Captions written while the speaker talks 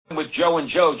with Joe and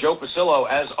Joe Pasillo,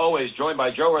 as always, joined by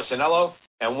Joe Rossinello.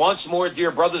 And once more, dear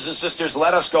brothers and sisters,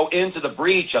 let us go into the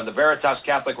breach on the Veritas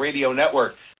Catholic Radio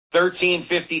Network.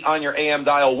 1350 on your AM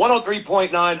dial,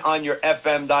 103.9 on your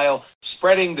FM dial,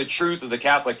 spreading the truth of the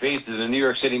Catholic faith to the New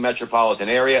York City metropolitan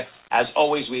area. As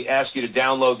always, we ask you to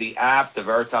download the app, the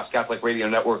Veritas Catholic Radio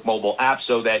Network mobile app,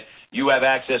 so that you have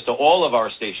access to all of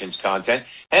our station's content.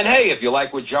 And hey, if you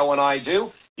like what Joe and I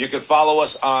do, you can follow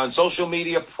us on social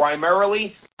media,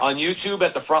 primarily on YouTube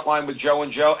at the Frontline with Joe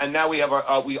and Joe. And now we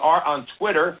are on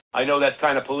Twitter. I know that's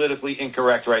kind of politically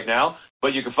incorrect right now,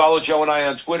 but you can follow Joe and I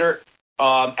on Twitter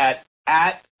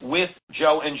at with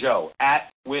Joe and Joe, at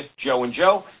with Joe and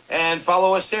Joe, and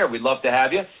follow us there. We'd love to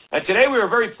have you. And today we are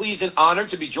very pleased and honored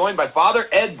to be joined by Father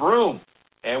Ed Broom,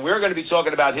 and we're going to be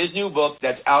talking about his new book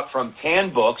that's out from Tan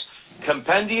Books,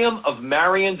 Compendium of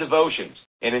Marian Devotions,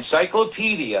 an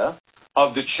encyclopedia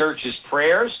of the Church's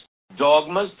prayers,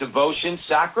 dogmas, devotions,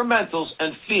 sacramentals,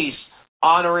 and feasts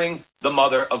honoring the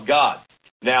Mother of God.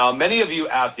 Now, many of you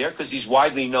out there, because he's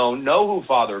widely known, know who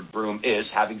Father Broom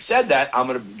is. Having said that, I'm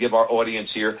going to give our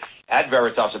audience here at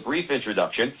Veritas a brief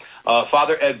introduction.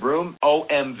 Father Ed Broom,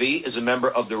 OMV, is a member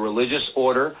of the religious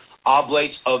order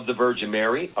Oblates of the Virgin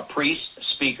Mary, a priest,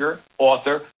 speaker,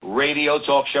 author, radio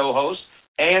talk show host,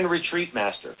 and retreat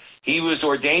master. He was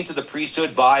ordained to the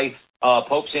priesthood by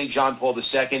Pope St. John Paul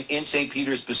II in St.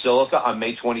 Peter's Basilica on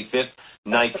May 25th,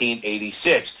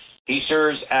 1986. He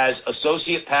serves as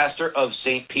associate pastor of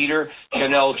St. Peter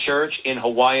Chanel Church in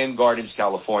Hawaiian Gardens,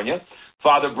 California.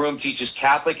 Father Broom teaches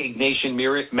Catholic Ignatian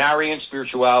Marian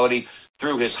spirituality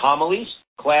through his homilies,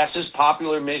 classes,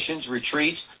 popular missions,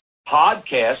 retreats,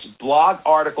 podcasts, blog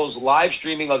articles, live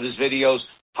streaming of his videos,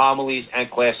 homilies, and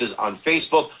classes on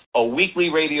Facebook, a weekly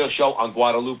radio show on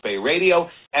Guadalupe Radio,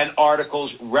 and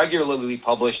articles regularly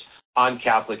published on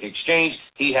Catholic Exchange.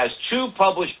 He has 2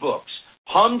 published books,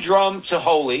 Humdrum to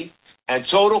Holy, and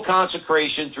Total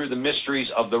Consecration Through the Mysteries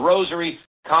of the Rosary,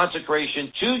 Consecration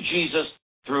to Jesus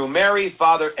Through Mary.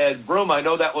 Father Ed Broom, I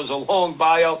know that was a long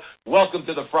bio. Welcome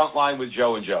to the Frontline with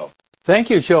Joe and Joe. Thank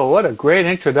you, Joe. What a great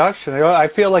introduction. I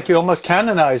feel like you almost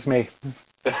canonized me.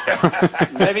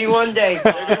 Maybe one day.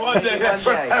 Maybe one day. That's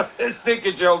what I was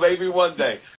thinking, Joe. Maybe one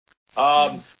day.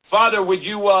 Father, would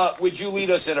you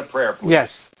lead us in a prayer, please?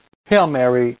 Yes. Hail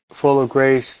Mary, full of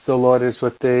grace, the Lord is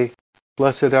with thee.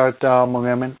 Blessed art thou among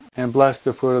women, and blessed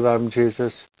the fruit of thy womb,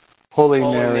 Jesus. Holy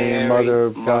Mary, Mother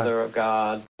of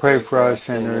God, pray for us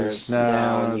sinners,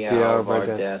 now and at the hour of our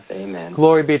death. Amen.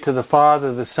 Glory be to the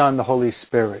Father, the Son, the Holy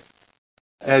Spirit,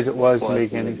 as it was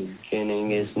in the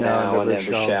beginning, is now, and ever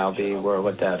shall be, world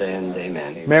without end.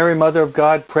 Amen. Mary, Mother of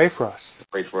God, pray for us.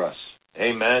 Pray for us.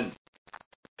 Amen.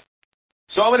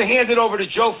 So I'm going to hand it over to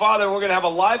Joe, Father, and we're going to have a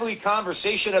lively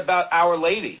conversation about Our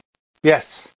Lady.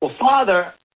 Yes. Well,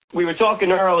 Father, we were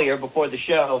talking earlier before the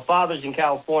show. Father's in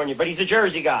California, but he's a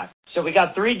Jersey guy. So we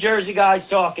got 3 Jersey guys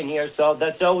talking here, so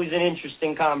that's always an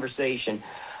interesting conversation.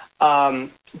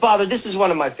 Father, this is one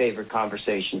of my favorite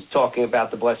conversations, talking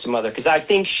about the Blessed Mother, because I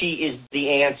think she is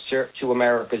the answer to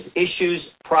America's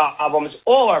issues, problems,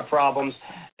 all our problems,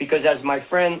 because as my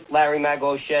friend Larry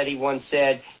Magoschetti once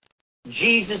said,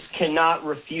 Jesus cannot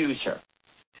refuse her.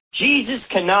 Jesus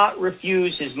cannot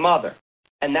refuse his mother,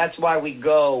 and that's why we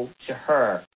go to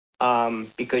her,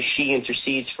 because she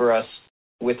intercedes for us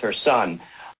with her son.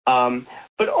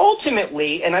 But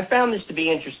ultimately, and I found this to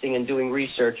be interesting in doing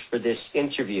research for this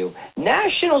interview,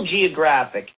 National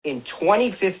Geographic in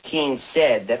 2015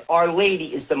 said that Our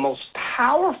Lady is the most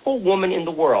powerful woman in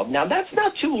the world. Now, that's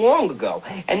not too long ago.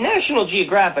 And National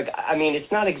Geographic, I mean,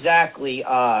 it's not exactly,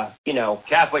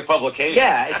 Catholic publication.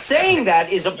 Yeah, saying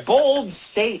that is a bold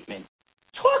statement.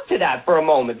 Talk to that for a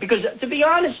moment, because to be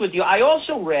honest with you, I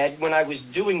also read when I was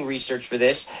doing research for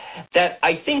this that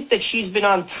I think that she's been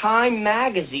on Time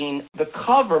magazine, the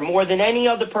cover, more than any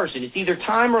other person. It's either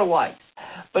Time or Life.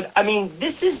 But, I mean,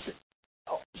 this is,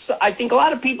 so I think a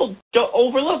lot of people don't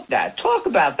overlook that. Talk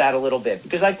about that a little bit,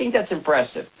 because I think that's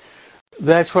impressive.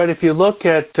 That's right. If you look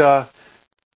at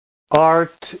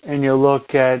art and you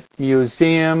look at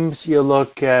museums, you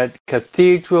look at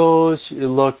cathedrals, you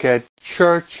look at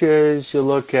churches, you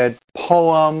look at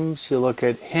poems, you look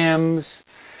at hymns,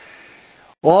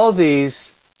 all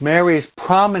these, Mary is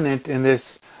prominent in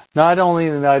this, not only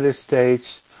in the United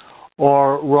States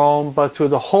or Rome, but through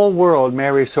the whole world.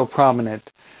 Mary is so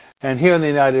prominent. And here in the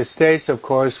United States, of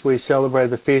course, we celebrate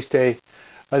the feast day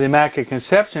of the Immaculate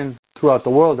Conception throughout the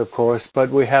world, of course, but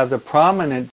we have the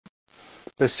prominent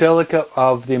Basilica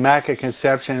of the Immaculate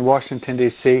Conception in Washington,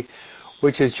 D.C.,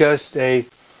 which is just a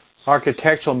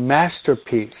architectural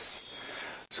masterpiece.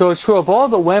 So it's true of all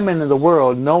the women in the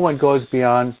world, no one goes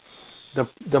beyond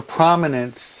the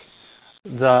prominence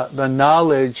the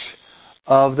knowledge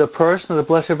of the person of the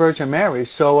Blessed Virgin Mary.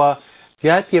 So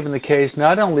that given the case,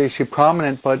 not only is she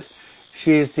prominent, but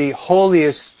she is the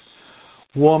holiest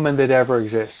woman that ever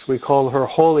exists. We call her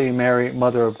Holy Mary,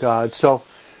 Mother of God. So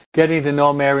getting to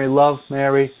know Mary, love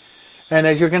Mary, and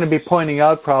as you're going to be pointing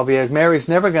out probably, as Mary's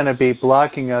never going to be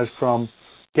blocking us from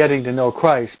getting to know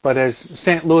Christ, but as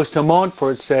St. Louis de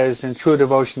Montfort says in True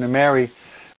Devotion to Mary,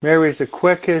 Mary is the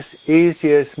quickest,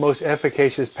 easiest, most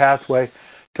efficacious pathway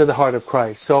to the heart of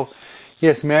Christ. So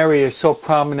yes, Mary is so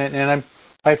prominent, and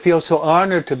I feel so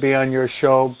honored to be on your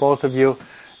show, both of you,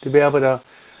 to be able to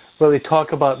really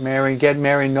talk about Mary, get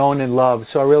Mary known and loved.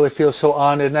 So I really feel so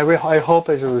honored, and I hope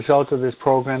as a result of this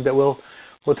program that we'll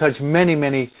touch many,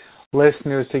 many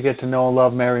listeners to get to know and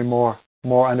love Mary more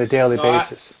on a daily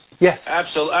basis. Yes.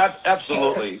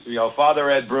 Absolutely. Father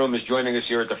Ed Broom is joining us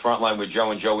here at the front line with Joe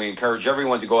and Joe. We encourage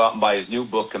everyone to go out and buy his new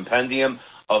book, Compendium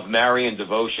of Marian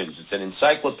Devotions. It's an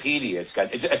encyclopedia. It's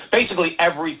basically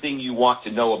everything you want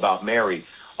to know about Mary.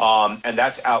 And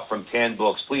that's out from Tan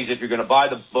Books. Please, if you're going to buy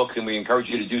the book, and we encourage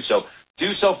you to do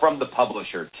so from the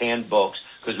publisher, Tan Books,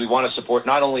 because we want to support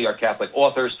not only our Catholic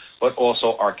authors, but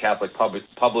also our Catholic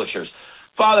publishers.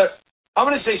 Father, I'm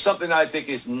going to say something that I think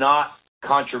is not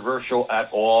controversial at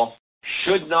all,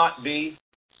 should not be.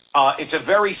 It's a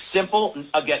very simple,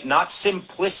 again, not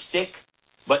simplistic,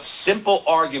 but simple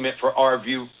argument for our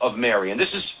view of Mary. And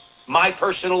this is my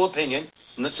personal opinion.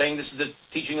 I'm not saying this is the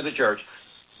teaching of the church.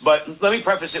 But let me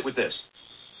preface it with this.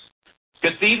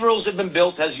 Cathedrals have been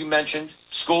built, as you mentioned.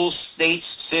 Schools, states,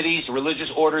 cities,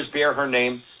 religious orders bear her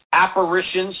name.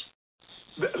 Apparitions,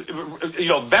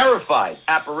 verified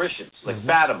apparitions, like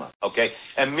Fatima, okay?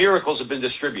 And miracles have been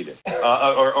distributed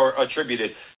or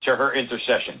attributed to her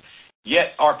intercession.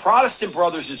 Yet our Protestant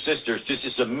brothers and sisters, this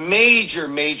is a major,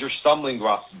 major stumbling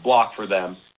block for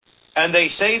them. And they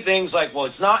say things like, well,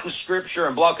 it's not in Scripture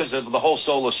and blah, because of the whole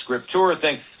sola scriptura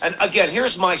thing. And again,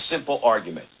 here's my simple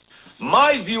argument.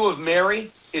 My view of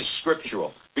Mary is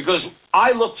scriptural, because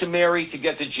I look to Mary to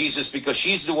get to Jesus, because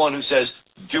she's the one who says,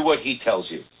 do what he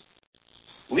tells you.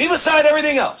 Leave aside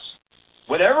everything else.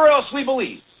 Whatever else we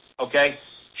believe, okay?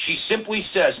 She simply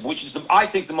says, which is, I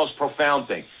think, the most profound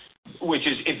thing, which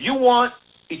is, if you want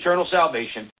eternal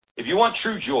salvation, if you want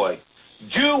true joy,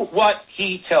 do what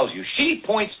he tells you. She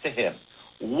points to him.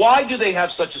 Why do they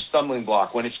have such a stumbling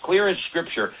block when it's clear in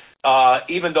Scripture,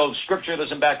 even though Scripture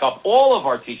doesn't back up all of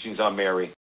our teachings on Mary,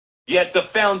 yet the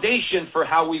foundation for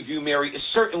how we view Mary is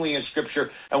certainly in Scripture?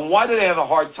 And why do they have a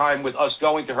hard time with us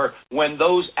going to her when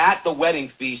those at the wedding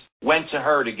feast went to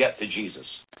her to get to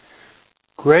Jesus?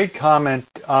 Great comment.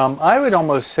 I would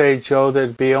almost say, Joe, that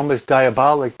it'd be almost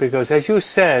diabolic, because as you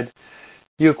said,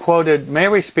 you quoted,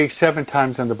 Mary speaks 7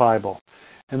 times in the Bible.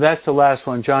 And that's the last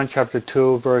one, John chapter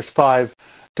 2, verse 5,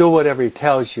 do whatever he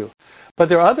tells you. But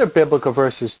there are other biblical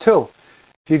verses too.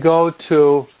 If you go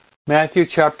to Matthew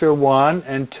chapter 1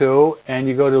 and 2, and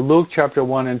you go to Luke chapter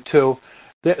 1 and 2,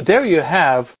 there you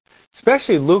have,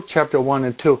 especially Luke chapter 1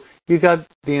 and 2, you got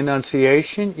the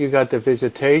Annunciation, you got the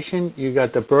Visitation, you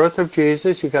got the birth of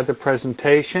Jesus, you got the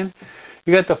presentation,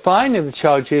 you got the finding of the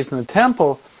child Jesus in the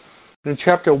temple in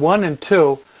chapter 1 and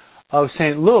 2 of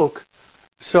St. Luke.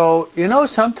 So,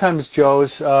 sometimes,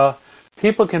 Joe's,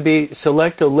 people can be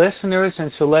selective listeners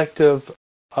and selective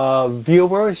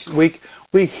viewers.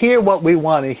 We hear what we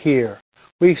want to hear.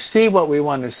 We see what we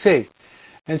want to see.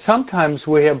 And sometimes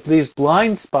we have these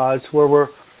blind spots where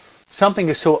something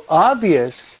is so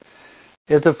obvious.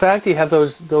 If the fact that you have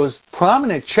those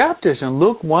prominent chapters in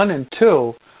Luke 1 and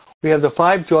 2, we have the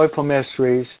 5 joyful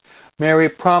mysteries, Mary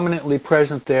prominently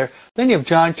present there. Then you have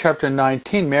John chapter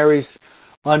 19, Mary's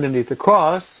underneath the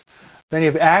cross. Then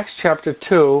you have Acts chapter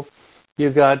 2.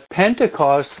 You've got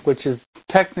Pentecost, which is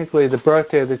technically the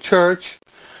birthday of the church.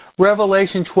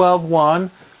 Revelation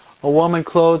 12:1, a woman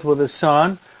clothed with a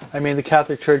sun. I mean, the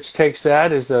Catholic Church takes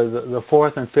that as the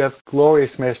 4th and 5th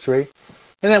glorious mystery.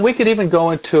 And then we could even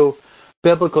go into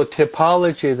biblical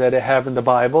typology that I have in the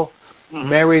Bible. Mm-hmm.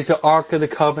 Mary's the Ark of the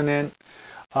Covenant.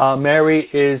 Mary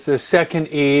is the second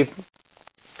Eve.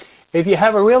 If you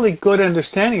have a really good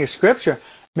understanding of Scripture,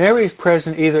 Mary is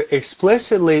present either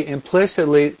explicitly,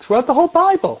 implicitly, throughout the whole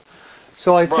Bible.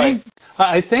 So I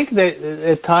think that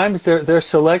at times they're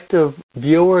selective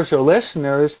viewers or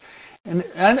listeners, and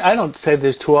I don't say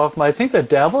this too often, but I think the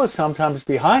devil is sometimes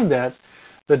behind that.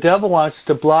 The devil wants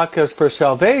to block us for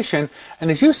salvation, and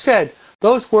as you said,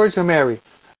 those words of Mary,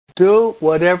 do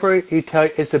whatever he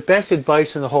tells you, is the best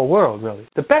advice in the whole world, really.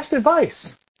 The best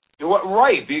advice.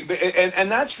 Right,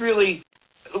 and that's really,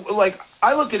 like,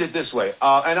 I look at it this way,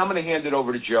 and I'm going to hand it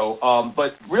over to Joe,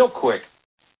 but real quick,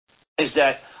 is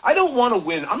that I don't want to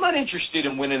win. I'm not interested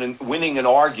in winning an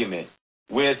argument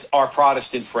with our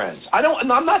Protestant friends. I'm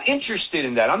not interested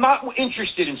in that. I'm not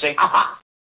interested in saying, aha,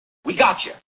 we got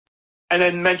you. And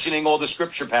then mentioning all the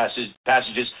scripture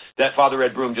passages that Father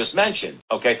Ed Broom just mentioned.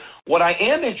 Okay. What I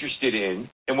am interested in,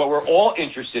 and what we're all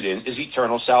interested in, is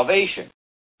eternal salvation.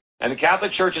 And the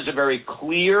Catholic Church has a very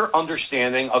clear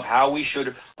understanding of how we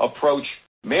should approach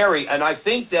Mary. And I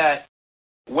think that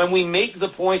when we make the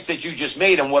points that you just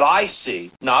made, and what I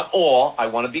see, not all, I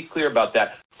want to be clear about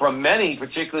that, from many,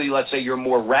 particularly, let's say, your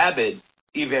more rabid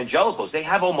evangelicals, they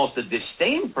have almost a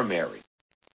disdain for Mary.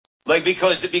 Like,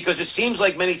 because it seems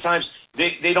like many times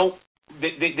they don't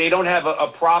have a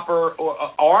proper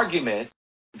argument,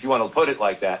 if you want to put it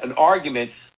like that, an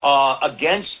argument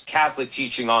against Catholic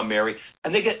teaching on Mary,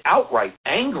 and they get outright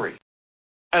angry.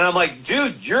 And I'm like,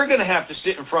 dude, you're going to have to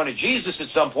sit in front of Jesus at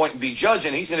some point and be judged,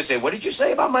 and he's going to say, what did you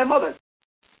say about my mother?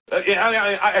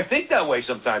 I think that way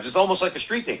sometimes. It's almost like a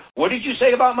street thing. What did you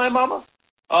say about my mama?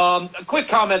 A quick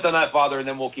comment on that, Father, and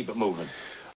then we'll keep it moving.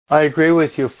 I agree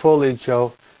with you fully,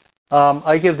 Joe.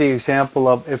 I give the example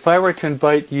of if I were to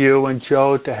invite you and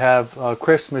Joe to have a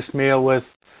Christmas meal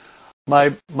with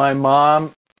my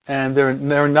mom, and there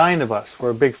are 9 of us.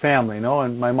 We're a big family, you know,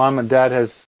 and my dad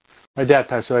has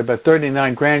about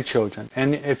 39 grandchildren.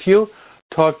 And if you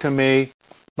talk to me,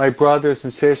 my brothers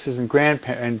and sisters and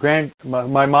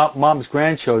my mom's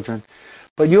grandchildren,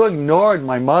 but you ignored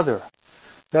my mother,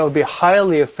 that would be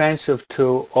highly offensive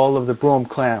to all of the Broom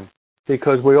clan,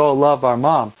 because we all love our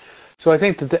mom. So I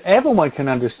think that everyone can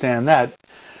understand that.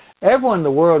 Everyone in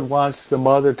the world wants the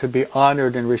mother to be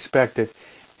honored and respected,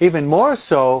 even more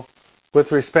so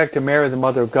with respect to Mary, the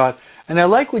Mother of God. And I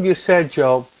like what you said,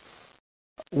 Joe.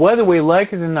 Whether we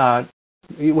like it or not,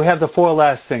 we have the 4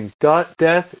 last things: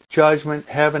 death, judgment,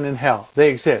 heaven, and hell.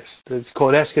 They exist. It's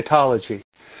called eschatology.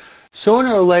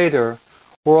 Sooner or later,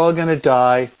 we're all going to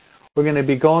die. We're going to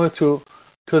be going to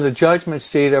the judgment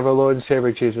seat of our Lord and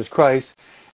Savior Jesus Christ.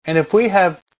 And if we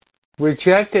have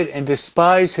rejected and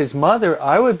despised his mother,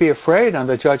 I would be afraid on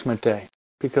the judgment day.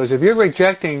 Because if you're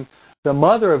rejecting the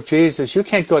mother of Jesus, you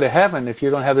can't go to heaven if you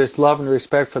don't have this love and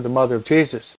respect for the mother of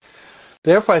Jesus.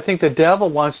 Therefore, I think the devil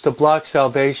wants to block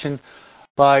salvation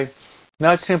by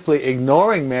not simply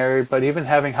ignoring Mary, but even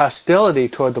having hostility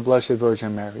toward the Blessed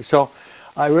Virgin Mary. So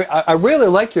I really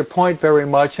like your point very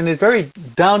much, and it's very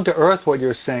down to earth what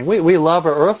you're saying. We love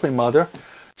our earthly mother.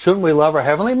 Shouldn't we love our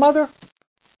heavenly mother?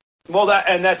 Well,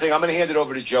 that's it. I'm going to hand it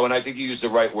over to Joe, and I think you used the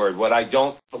right word. What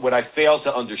I fail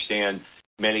to understand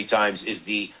many times is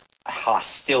the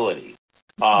hostility.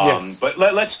 Yes. But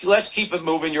let's keep it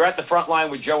moving. You're at the front line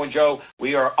with Joe and Joe.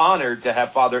 We are honored to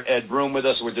have Father Ed Broom with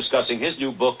us. We're discussing his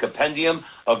new book, Compendium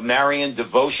of Marian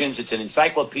Devotions. It's an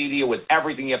encyclopedia with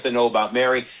everything you have to know about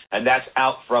Mary, and that's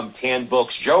out from Tan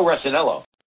Books. Joe Resinello.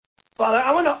 Father,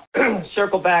 I want to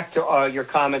circle back to your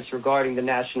comments regarding the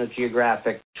National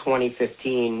Geographic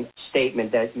 2015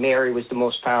 statement that Mary was the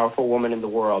most powerful woman in the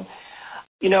world.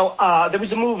 You know, there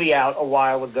was a movie out a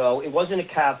while ago. It wasn't a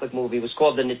Catholic movie. It was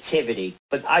called The Nativity.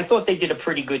 But I thought they did a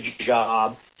pretty good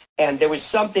job. And there was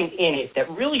something in it that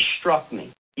really struck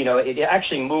me. You know, it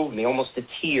actually moved me almost to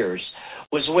tears.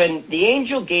 Was when the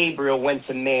angel Gabriel went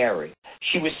to Mary.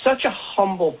 She was such a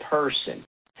humble person.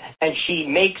 And she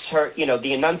makes her, you know,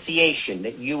 the Annunciation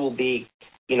that you will be,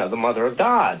 you know, the Mother of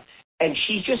God. And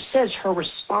she just says her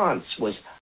response was,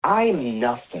 I am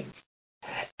nothing.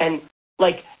 And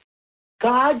like,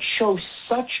 God shows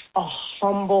such a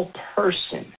humble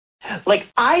person. Like,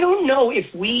 I don't know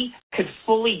if we could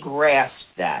fully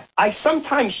grasp that. I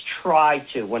sometimes try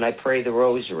to when I pray the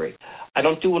rosary. I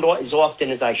don't do it as often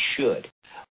as I should.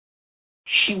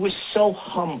 She was so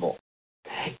humble.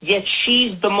 Yet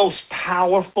she's the most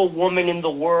powerful woman in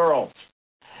the world.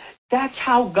 That's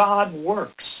how God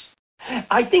works.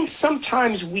 I think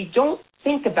sometimes we don't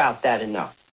think about that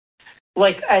enough.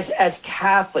 Like as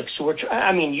Catholics,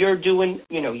 you're doing,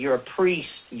 you know, you're a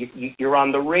priest, you're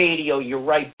on the radio, you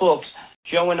write books.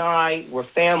 Joe and I, we're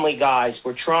family guys.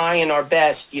 We're trying our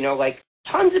best, you know, like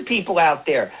tons of people out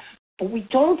there. But we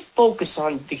don't focus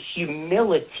on the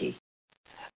humility.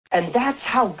 And that's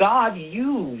how God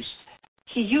used.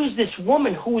 He used this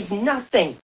woman who was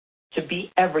nothing to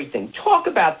be everything. Talk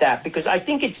about that, because I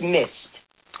think it's missed.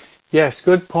 Yes,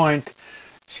 good point.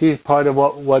 She's part of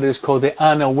what is called the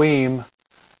Anawim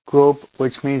group,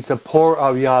 which means the poor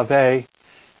of Yahweh.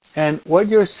 And what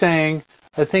you're saying,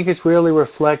 I think it's really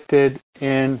reflected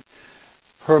in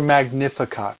her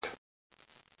Magnificat,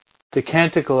 the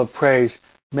Canticle of Praise.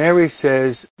 Mary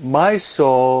says, my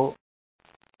soul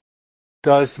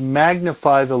does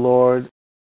magnify the Lord,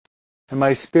 and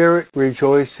my spirit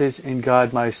rejoices in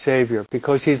God my Savior,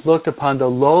 because he's looked upon the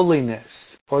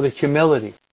lowliness or the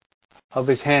humility of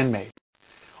his handmaid.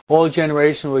 All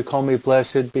generations will call me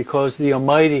blessed, because the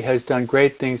Almighty has done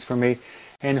great things for me,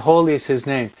 and holy is his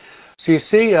name. So you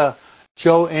see,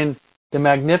 Joe, in the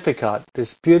Magnificat,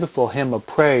 this beautiful hymn of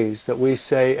praise that we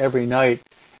say every night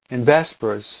in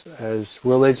Vespers as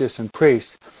religious and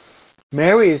priests,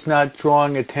 Mary is not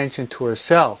drawing attention to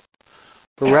herself,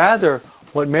 but rather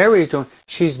what Mary is doing,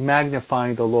 she's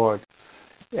magnifying the Lord.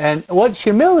 And what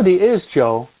humility is,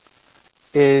 Joe,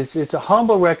 is it's a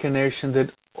humble recognition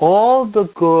that all the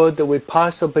good that we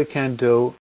possibly can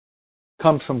do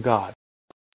comes from God.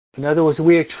 In other words,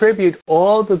 we attribute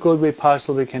all the good we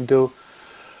possibly can do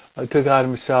to God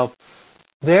himself.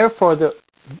 Therefore,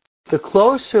 the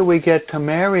closer we get to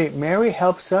Mary, Mary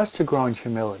helps us to grow in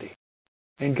humility.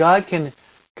 And God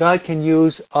can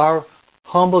use our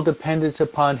humble dependence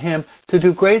upon him to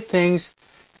do great things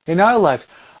in our life.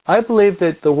 I believe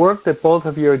that the work that both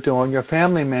of you are doing, your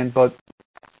family men, but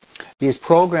these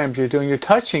programs you're doing, you're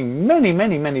touching many,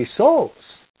 many, many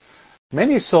souls.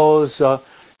 Many souls,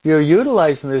 you're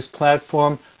utilizing this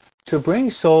platform to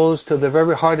bring souls to the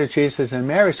very heart of Jesus and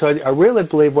Mary. So I really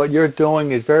believe what you're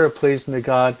doing is very pleasing to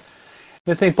God.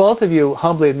 And I think both of you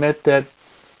humbly admit that,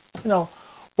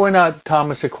 we're not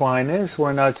Thomas Aquinas,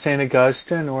 we're not St.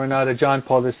 Augustine, we're not a John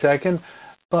Paul II,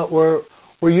 but we're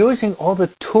using all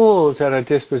the tools at our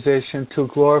disposition to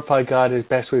glorify God as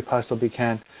best we possibly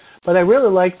can. But I really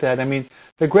like that. I mean,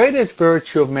 the greatest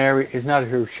virtue of Mary is not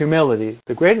her humility.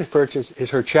 The greatest virtue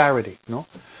is her charity.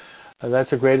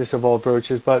 That's the greatest of all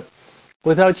virtues. But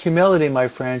without humility, my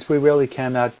friends, we really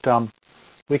cannot.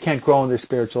 We can't grow in the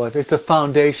spiritual life. It's the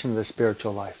foundation of the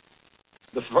spiritual life.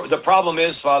 The problem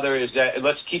is, Father, is that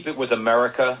let's keep it with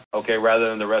America, okay, rather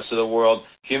than the rest of the world.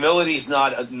 Humility is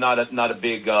not a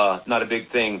big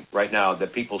thing right now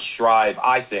that people strive,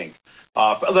 I think.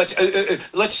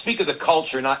 Let's speak of the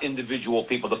culture, not individual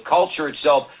people. The culture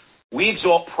itself, we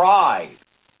exalt pride.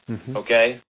 Mm-hmm.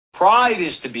 Okay, pride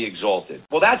is to be exalted.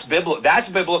 Well, that's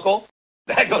biblical.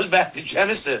 That goes back to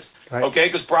Genesis. Right. Okay,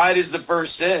 because pride is the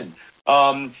first sin.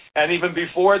 And even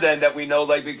before then, that we know,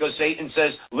 because Satan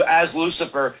says, as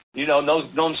Lucifer,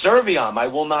 non serviam, I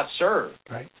will not serve.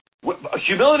 Right.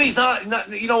 Humility is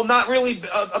not really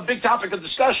a big topic of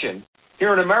discussion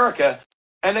here in America.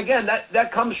 And again,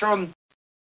 that comes from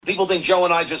people think Joe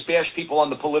and I just bash people on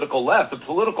the political left. The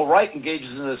political right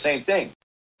engages in the same thing.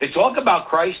 They talk about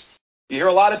Christ. You hear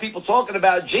a lot of people talking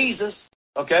about Jesus.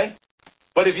 Okay.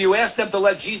 But if you ask them to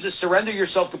let Jesus, surrender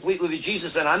yourself completely to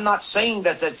Jesus, and I'm not saying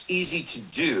that's easy to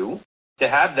do, to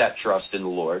have that trust in the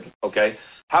Lord, okay?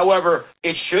 However,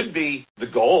 it should be the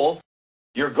goal.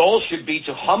 Your goal should be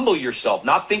to humble yourself,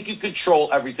 not think you control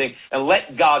everything, and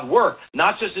let God work,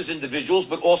 not just as individuals,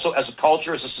 but also as a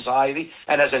culture, as a society,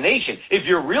 and as a nation. If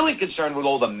you're really concerned with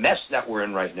all the mess that we're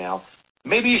in right now,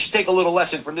 maybe you should take a little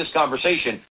lesson from this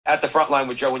conversation at the front line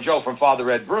with Joe and Joe from Father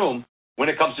Ed Broom when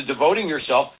it comes to devoting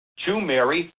yourself to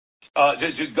Mary,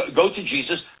 to go to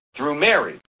Jesus through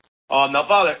Mary. Now,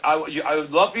 Father, I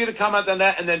would love for you to comment on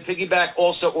that and then piggyback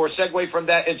also or segue from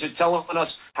that into telling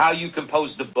us how you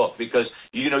composed the book, because,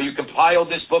 you compiled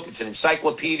this book. It's an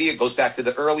encyclopedia. It goes back to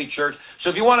the early church.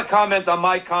 So if you want to comment on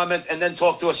my comment and then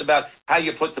talk to us about how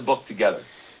you put the book together.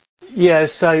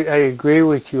 Yes, I agree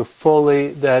with you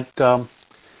fully that the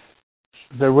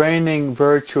reigning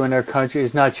virtue in our country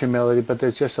is not humility, but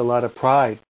there's just a lot of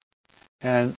pride.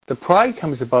 And the pride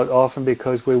comes about often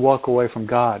because we walk away from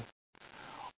God.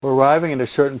 We're arriving at a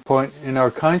certain point in our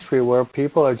country where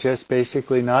people are just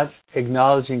basically not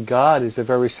acknowledging God as the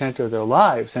very center of their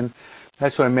lives. And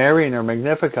that's why Mary in her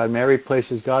Magnificat, Mary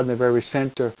places God in the very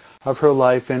center of her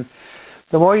life. And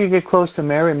the more you get close to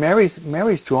Mary,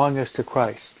 Mary's drawing us to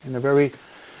Christ in a very,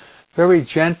 very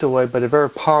gentle way, but a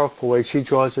very powerful way. She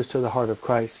draws us to the heart of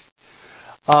Christ.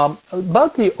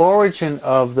 About the origin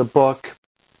of the book,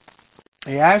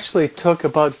 it actually took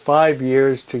about 5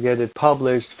 years to get it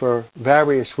published for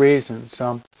various reasons.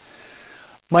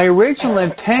 My original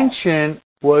intention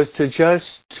was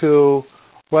to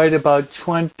write about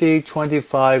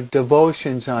 25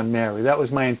 devotions on Mary. That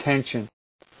was my intention.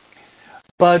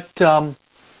 But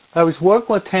I was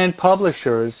working with 10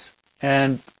 publishers,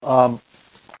 and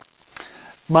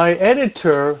my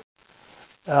editor,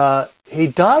 he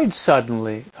died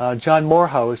suddenly. John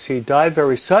Morehouse, he died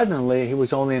very suddenly. He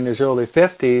was only in his early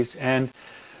 50s. And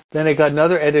then I got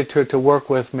another editor to work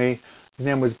with me. His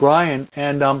name was Brian.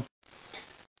 And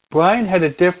Brian had a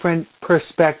different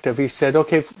perspective. He said,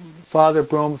 okay, Father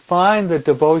Broom, find the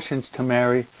devotions to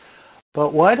Mary,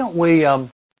 but why don't we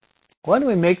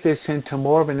make this into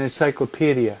more of an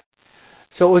encyclopedia?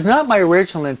 So it was not my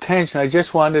original intention. I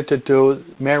just wanted to do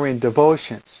Marian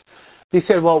devotions. He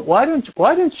said, well, why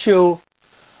don't you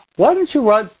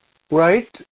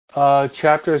write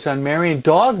chapters on Marian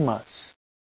dogmas?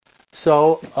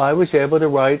 So I was able to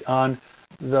write on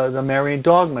the Marian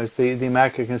dogmas, the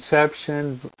Immaculate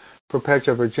Conception,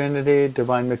 Perpetual Virginity,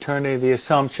 Divine Maternity, the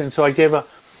Assumption. So I gave an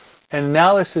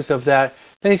analysis of that.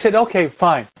 Then he said, okay,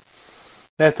 fine.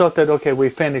 And I thought that, okay, we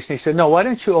finished. And he said, no, why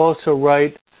don't you also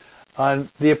write on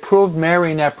the approved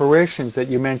Marian apparitions that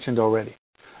you mentioned already?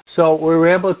 So I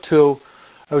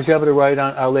was able to write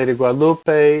on Our Lady of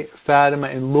Guadalupe, Fatima,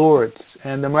 and Lourdes,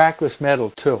 and the Miraculous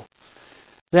Medal too.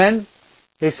 Then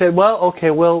they said, well,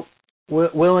 okay, we'll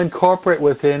incorporate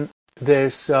within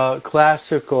this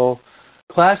classical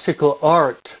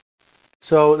art.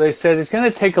 So they said it's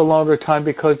going to take a longer time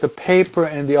because the paper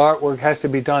and the artwork has to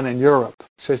be done in Europe.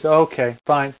 So I said, okay,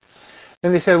 fine.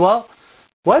 Then they said, well,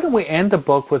 why don't we end the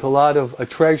book with a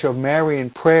treasure of Marian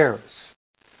prayers?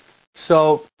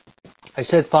 So I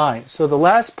said, fine. So the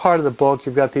last part of the book,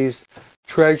 you've got these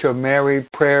treasure of Mary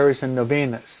prayers and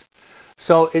novenas.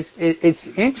 So it's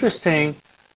interesting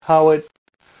how it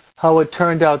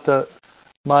turned out.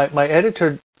 My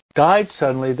editor died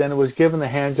suddenly. Then it was given the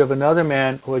hands of another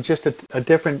man who had just a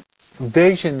different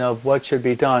vision of what should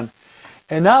be done.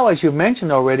 And now, as you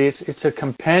mentioned already, it's a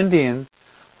compendium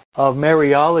of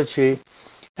Mariology,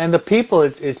 and the people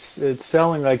it's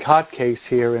selling like hotcakes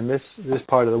here in this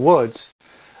part of the woods.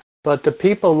 But the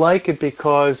people like it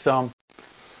because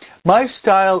my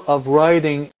style of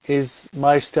writing is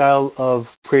my style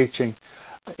of preaching.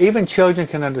 Even children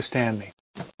can understand me.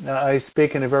 I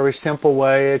speak in a very simple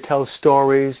way. I tell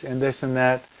stories and this and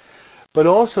that. But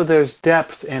also there's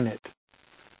depth in it.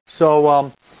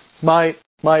 So my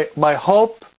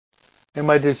hope and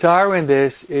my desire in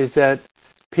this is that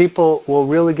people will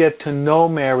really get to know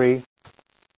Mary,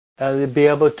 be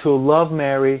able to love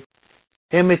Mary,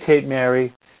 imitate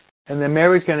Mary, and then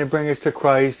Mary's going to bring us to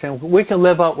Christ, and we can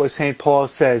live out what St. Paul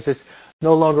says. It's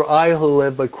no longer I who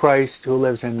live, but Christ who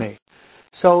lives in me.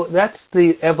 So that's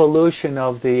the evolution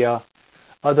of the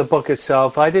book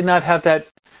itself. I did not have that.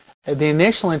 The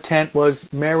initial intent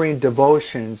was Marian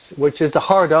devotions, which is the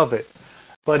heart of it,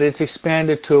 but it's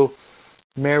expanded to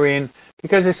Marian,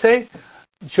 because they say,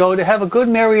 Joe, to have a good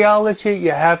Mariology,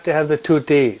 you have to have the two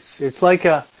Ds. It's like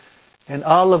an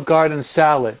Olive Garden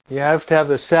salad. You have to have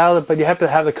the salad, but you have to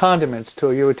have the condiments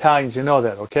too. You Italians, you know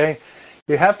that, okay?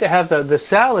 You have to have the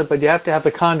salad, but you have to have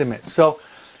the condiments. So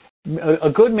a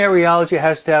good Mariology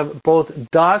has to have both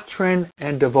doctrine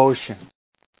and devotion.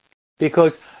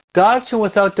 Because doctrine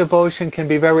without devotion can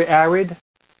be very arid.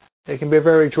 It can be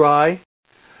very dry.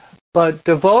 But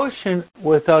devotion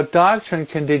without doctrine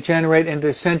can degenerate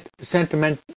into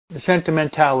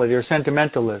sentimentality or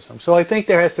sentimentalism. So I think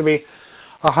there has to be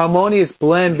a harmonious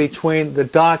blend between the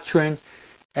doctrine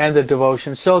and the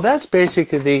devotion. So that's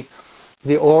basically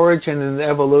the origin and the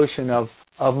evolution of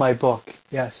my book.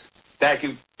 Yes. Thank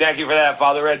you for that.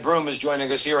 Father Ed Broom is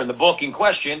joining us here, and the book in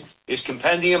question is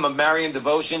Compendium of Marian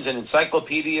Devotions, an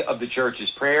encyclopedia of the Church's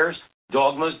prayers,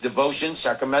 dogmas, devotions,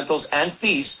 sacramentals, and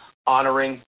feasts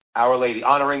honoring Our Lady,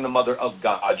 honoring the Mother of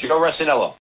God. Joe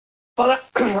Resinello. Well,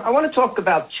 I want to talk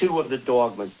about two of the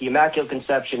dogmas, the Immaculate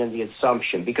Conception and the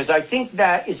Assumption, because I think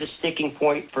that is a sticking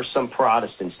point for some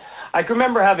Protestants. I can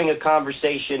remember having a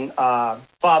conversation,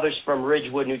 father's from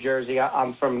Ridgewood, New Jersey.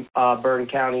 I'm from Bergen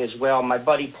County as well. My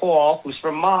buddy Paul, who's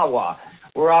from Mahwah.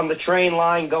 We're on the train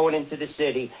line going into the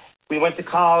city. We went to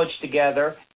college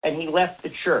together, and he left the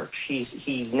church.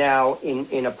 He's now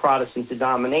in a Protestant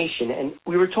denomination. And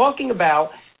we were talking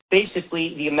about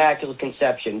basically the Immaculate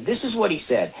Conception. This is what he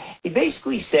said. He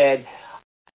basically said,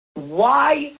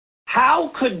 how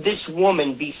could this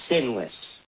woman be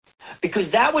sinless?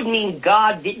 Because that would mean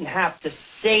God didn't have to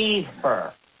save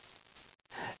her.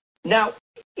 Now,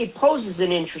 it poses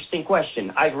an interesting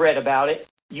question. I've read about it.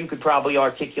 You could probably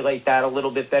articulate that a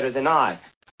little bit better than I.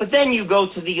 But then you go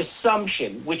to the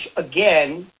Assumption, which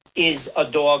again is a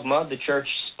dogma. The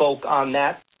church spoke on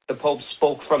that. The Pope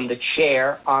spoke from the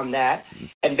chair on that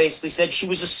and basically said she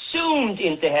was assumed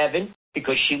into heaven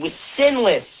because she was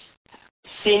sinless.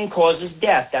 Sin causes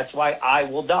death. That's why I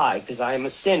will die, because I am a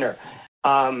sinner.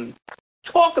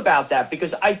 Talk about that,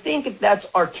 because I think if that's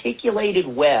articulated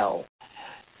well,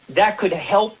 that could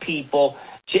help people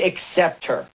to accept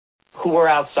her who are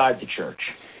outside the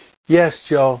church. Yes,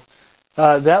 Joe.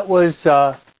 That was,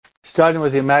 starting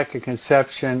with the Immaculate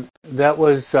Conception, that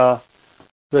was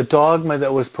the dogma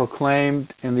that was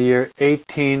proclaimed in the year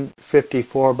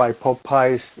 1854 by Pope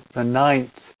Pius IX.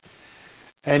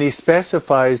 And he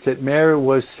specifies that Mary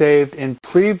was saved in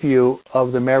preview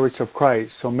of the merits of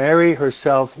Christ. So Mary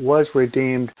herself was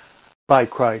redeemed by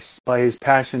Christ, by his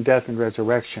passion, death, and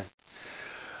resurrection.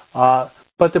 But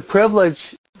the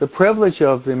privilege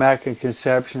of the Immaculate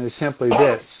Conception is simply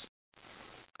this.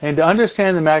 And to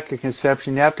understand the Immaculate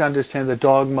Conception, you have to understand the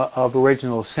dogma of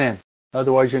original sin.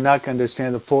 Otherwise, you're not going to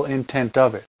understand the full intent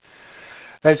of it.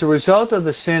 As a result of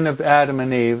the sin of Adam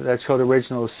and Eve, that's called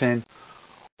original sin,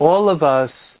 all of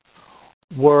us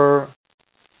were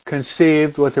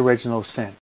conceived with original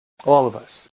sin. All of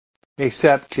us.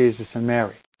 Except Jesus and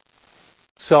Mary.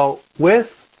 So,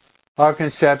 with our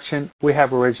conception, we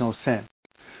have original sin.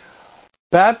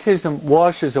 Baptism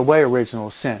washes away original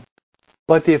sin.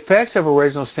 But the effects of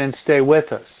original sin stay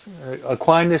with us.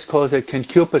 Aquinas calls it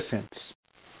concupiscence.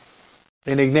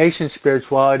 In Ignatian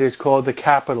spirituality, it's called the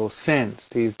capital sins,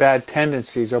 these bad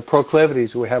tendencies or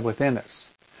proclivities we have within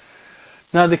us.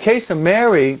 Now, in the case of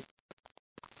Mary,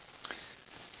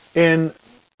 in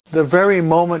the very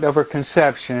moment of her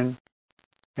conception,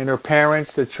 and her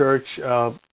parents, the church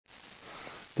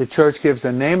gives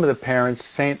the name of the parents,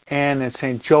 St. Anne and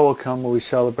St. Joachim, where we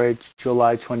celebrate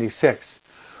July 26th.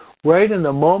 Right in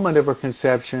the moment of her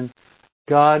conception,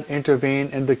 God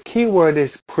intervened, and the key word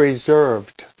is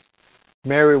preserved.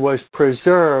 Mary was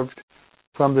preserved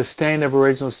from the stain of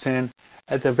original sin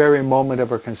at the very moment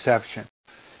of her conception.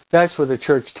 That's what the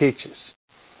church teaches.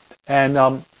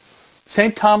 And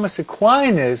St. Thomas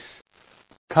Aquinas,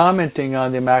 commenting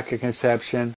on the Immaculate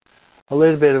Conception, a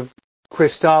little bit of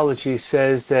Christology,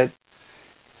 says that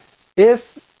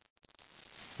if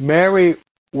Mary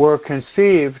were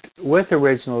conceived with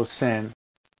original sin,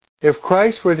 if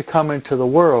Christ were to come into the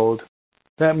world,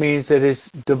 that means that his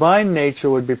divine nature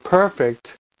would be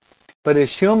perfect, but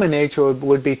his human nature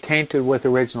would be tainted with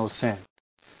original sin.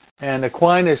 And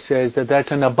Aquinas says that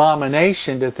that's an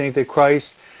abomination to think that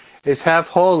Christ is half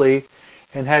holy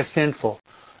and half sinful.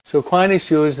 So Aquinas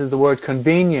uses the word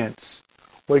convenience,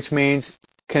 which means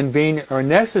convenient or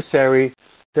necessary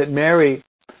that Mary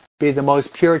be the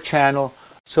most pure channel,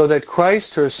 so that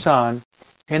Christ, her Son,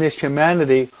 in his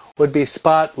humanity, would be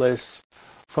spotless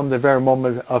from the very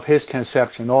moment of his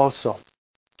conception also.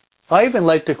 I even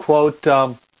like to quote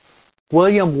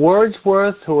William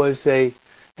Wordsworth, who was an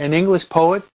English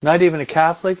poet, not even a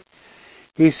Catholic.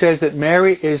 He says that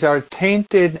Mary is our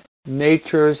tainted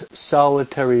nature's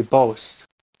solitary boast.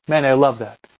 Man, I love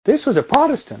that. This was a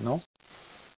Protestant, no?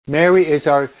 Mary is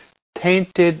our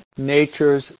tainted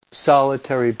nature's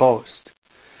solitary boast.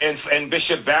 In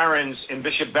Bishop Barron's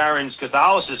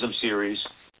Catholicism series,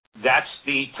 that's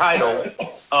the title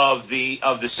of the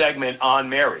segment on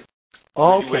Mary.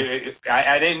 Okay.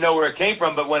 I didn't know where it came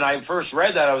from, but when I first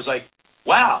read that, I was like,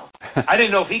 wow. I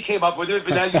didn't know if he came up with it,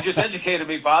 but now you just educated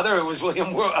me, Father. It was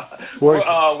William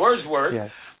Wordsworth,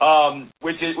 yes.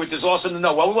 Which is awesome to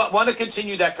know. Well, we want to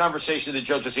continue that conversation that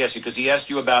Joe just asked you, because he asked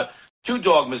you about two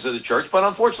dogmas of the church, but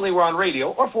unfortunately we're on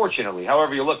radio, or fortunately,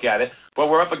 however you look at it, but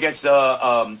we're up against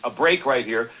a break right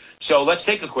here. So let's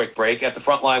take a quick break at the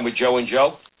front line with Joe and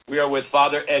Joe. We are with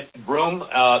Father Ed Broom.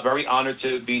 Very honored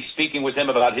to be speaking with him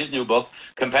about his new book,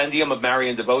 Compendium of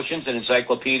Marian Devotions, an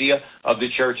encyclopedia of the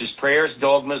Church's prayers,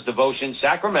 dogmas, devotions,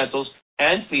 sacramentals,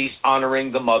 and feasts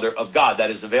honoring the Mother of God.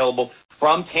 That is available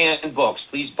from Tan Books.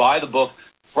 Please buy the book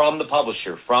from the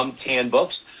publisher, from Tan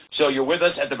Books. So you're with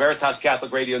us at the Veritas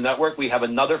Catholic Radio Network. We have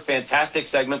another fantastic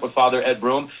segment with Father Ed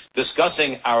Broom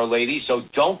discussing Our Lady. So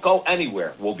don't go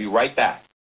anywhere. We'll be right back.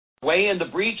 Way in the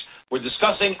breach, we're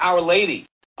discussing Our Lady.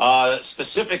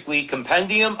 Specifically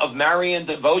Compendium of Marian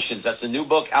Devotions. That's a new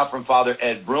book out from Father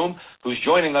Ed Broom, who's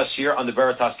joining us here on the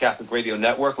Veritas Catholic Radio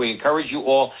Network. We encourage you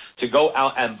all to go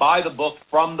out and buy the book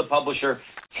from the publisher,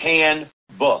 Tan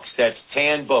Books. That's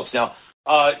Tan Books. Now,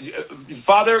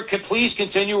 Father, please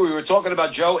continue. We were talking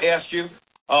about, Joe asked you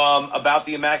about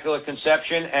the Immaculate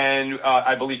Conception, and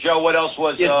I believe, Joe, what else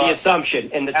was? The Assumption,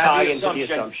 and the tie into the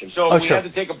Assumption. So we had to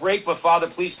take a break, but Father,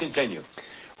 please continue.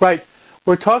 Right.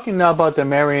 We're talking now about the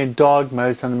Marian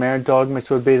dogmas, and the Marian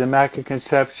dogmas would be the Immaculate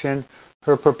Conception,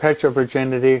 her perpetual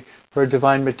virginity, her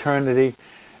divine maternity,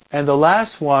 and the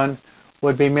last one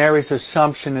would be Mary's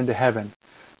Assumption into heaven.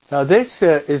 Now this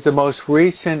is the most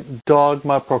recent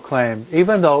dogma proclaimed,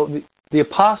 even though the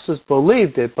apostles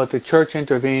believed it, but the church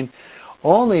intervened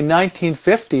only in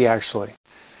 1950 actually.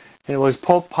 And it was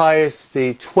Pope Pius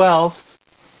XII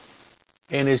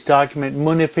in his document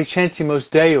Munificentimus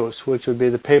Deus, which would be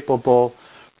the papal bull,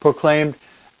 proclaimed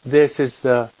this is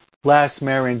the last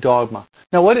Marian dogma.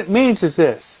 Now what it means is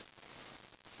this.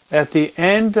 At the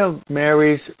end of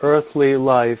Mary's earthly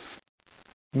life,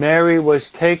 Mary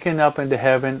was taken up into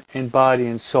heaven in body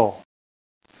and soul.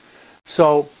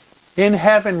 So In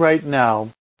heaven right now,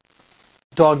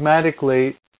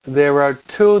 dogmatically, there are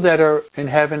two that are in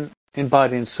heaven in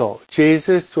body and soul.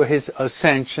 Jesus, through his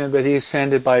ascension, that he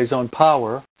ascended by his own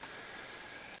power,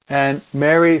 and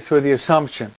Mary through the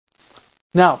Assumption.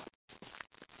 Now,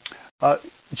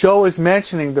 Joe is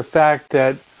mentioning the fact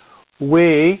that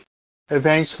we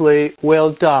eventually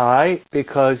will die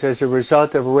because as a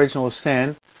result of original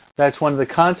sin, that's one of the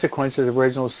consequences of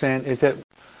original sin, is that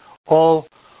all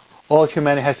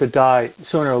humanity has to die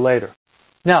sooner or later.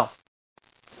 Now,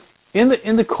 in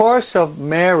the course of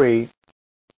Mary,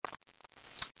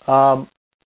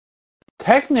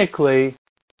 technically,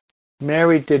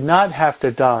 Mary did not have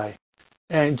to die.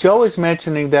 And Joe is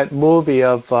mentioning that movie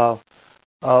of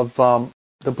the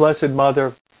Blessed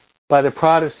Mother by the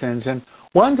Protestants. And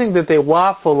one thing that they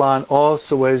waffle on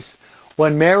also is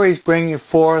when Mary's bringing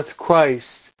forth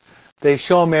Christ, they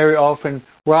show Mary often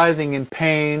writhing in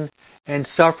pain and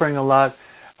suffering a lot.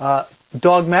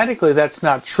 Dogmatically, that's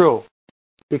not true,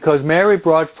 because Mary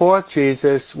brought forth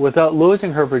Jesus without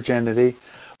losing her virginity,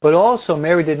 but also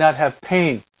Mary did not have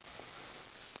pain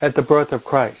at the birth of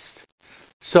Christ.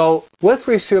 So with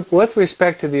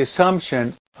respect to the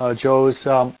Assumption, Joe's,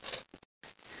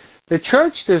 the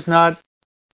Church does not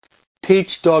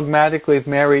teach dogmatically if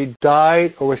Mary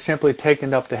died or was simply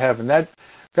taken up to heaven.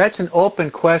 That's an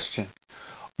open question.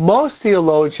 Most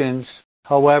theologians,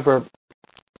 however,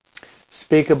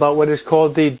 speak about what is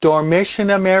called the Dormition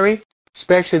of Mary,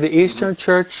 especially the Eastern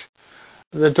Church.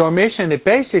 The Dormition, it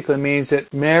basically means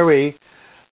that Mary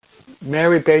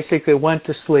basically went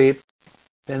to sleep,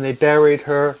 then they buried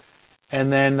her,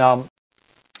 and then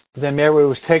Mary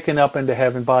was taken up into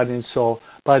heaven, body and soul,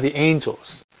 by the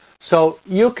angels. So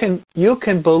you can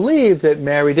believe that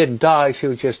Mary didn't die; she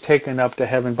was just taken up to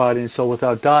heaven, body and soul,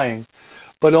 without dying.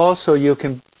 But also you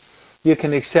can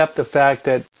accept the fact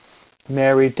that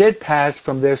Mary did pass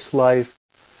from this life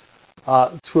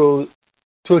through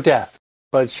death,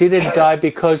 but she didn't die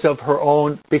because of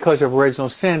original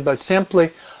sin, but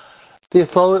simply the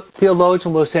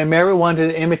theologian will say Mary wanted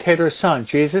to imitate her son.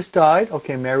 Jesus died.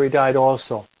 Okay, Mary died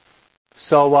also.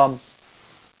 So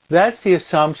that's the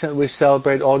Assumption that we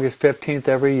celebrate August 15th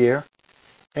every year.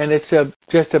 And it's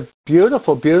just a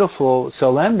beautiful, beautiful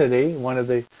solemnity. One of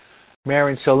the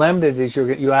Marian solemnities.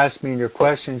 You asked me in your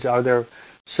questions, are there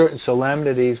certain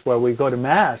solemnities where we go to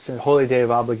Mass and Holy Day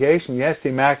of Obligation? Yes, the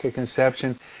Immaculate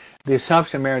Conception, the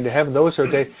Assumption of Mary into heaven, those are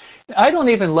days. I don't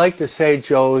even like to say,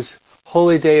 Joe's,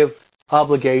 Holy Day of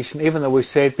Obligation, even though we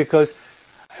say it, because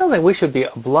I don't think we should be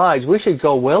obliged. We should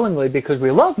go willingly because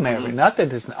we love Mary. Not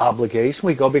that it's an obligation.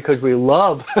 We go because we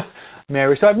love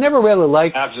Mary. So I've never really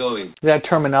liked that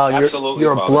terminology.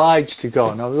 You're obliged to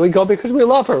go. No, we go because we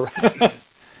love her.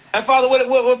 And Father,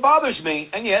 what bothers me,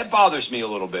 and yeah, it bothers me a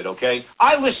little bit, okay?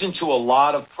 I listen to a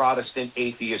lot of Protestant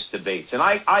atheist debates, and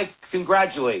I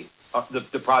congratulate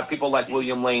the people like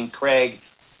William Lane Craig.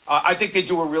 I think they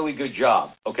do a really good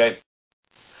job, okay?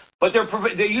 But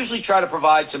they usually try to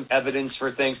provide some evidence for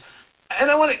things,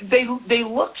 and they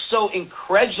look so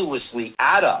incredulously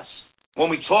at us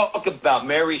when we talk about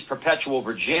Mary's perpetual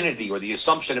virginity or the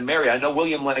Assumption of Mary. I know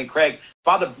William Lane Craig,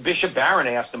 Father Bishop Barron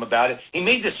asked him about it. He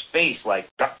made this face like,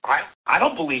 I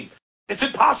don't believe it's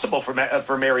impossible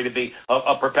for Mary to be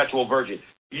a perpetual virgin.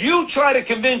 You try to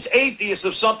convince atheists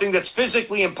of something that's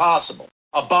physically impossible,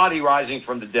 a body rising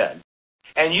from the dead,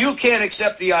 and you can't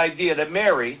accept the idea that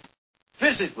Mary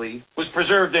physically was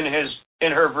preserved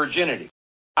in her virginity.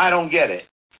 I don't get it.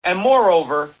 And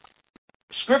moreover,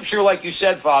 Scripture, like you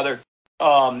said, Father,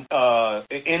 in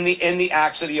the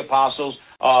Acts of the Apostles,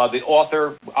 the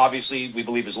author, obviously we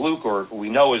believe is Luke, or we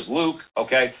know is Luke,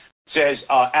 okay, says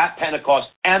at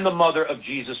Pentecost, and the mother of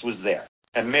Jesus was there,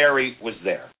 and Mary was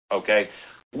there, okay.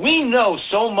 We know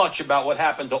so much about what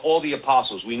happened to all the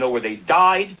apostles. We know where they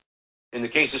died. In the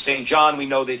case of St. John, we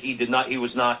know that he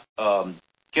was not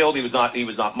killed, he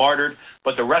was not martyred,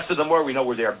 but the rest of them were. We know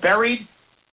where they're buried.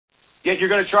 Yet you're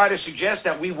going to try to suggest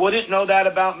that we wouldn't know that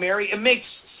about Mary? It makes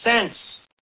sense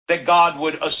that God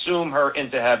would assume her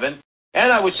into heaven.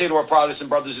 And I would say to our Protestant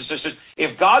brothers and sisters,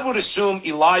 if God would assume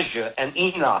Elijah and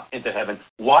Enoch into heaven,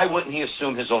 why wouldn't he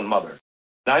assume his own mother?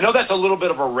 Now, I know that's a little bit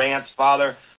of a rant,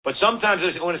 Father, but sometimes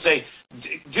I want to say,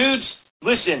 dudes,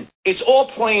 listen, it's all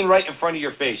plain right in front of your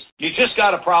face. You just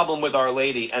got a problem with Our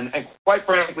Lady. And quite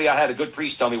frankly, I had a good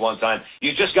priest tell me one time,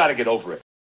 you just got to get over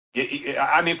it.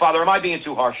 I mean, Father, am I being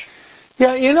too harsh?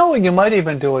 Yeah, you know what you might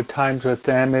even do at times with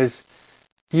them is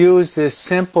use this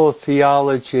simple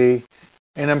theology,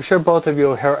 and I'm sure both of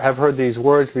you have heard these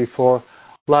words before,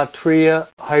 latria,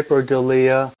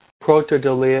 hyperdulia,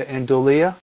 protodulia, and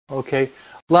dulia. Okay,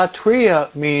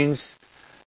 latria means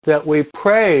that we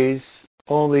praise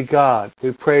only God.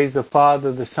 We praise the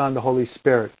Father, the Son, the Holy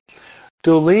Spirit.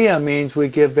 Dulia means we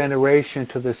give veneration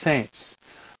to the saints.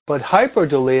 But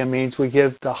hyperdulia means we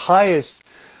give the highest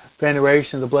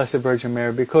veneration to the Blessed Virgin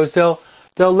Mary, because they'll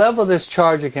level this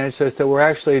charge against us that we're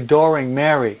actually adoring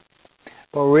Mary.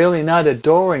 But we're really not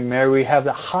adoring Mary. We have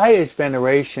the highest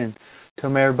veneration to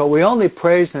Mary, but we only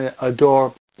praise and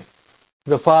adore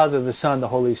the Father, the Son, the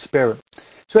Holy Spirit.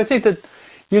 So I think that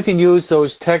you can use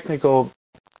those technical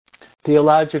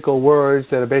theological words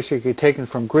that are basically taken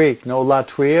from Greek. No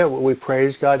latria, we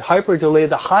praise God. Hyperdulia,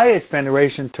 the highest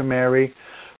veneration to Mary.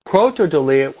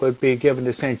 Protodulia would be given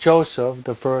to Saint Joseph,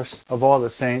 the first of all the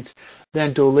saints.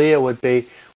 Then dulia would be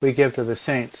we give to the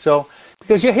saints. So,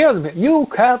 because you hear them, you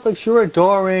Catholics, you're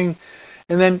adoring,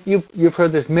 and then you've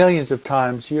heard this millions of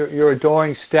times, you're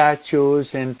adoring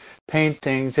statues and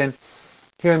paintings, and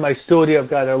here in my studio I've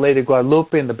got Our Lady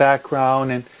Guadalupe in the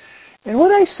background, and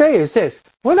what I say is this: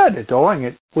 we're not adoring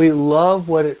it, we love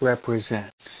what it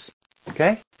represents.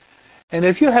 Okay? And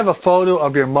if you have a photo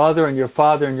of your mother and your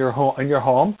father in your home, you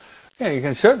can, in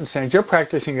a certain sense, you're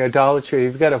practicing idolatry.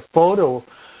 You've got a photo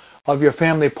of your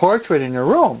family portrait in your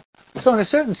room. So in a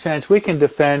certain sense, we can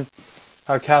defend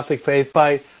our Catholic faith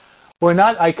by, we're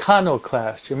not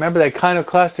iconoclasts. You remember the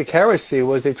iconoclastic heresy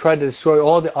was they tried to destroy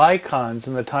all the icons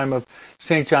in the time of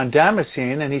St. John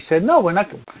Damascene, and he said, no, we're not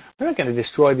going to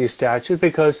destroy these statues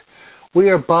because we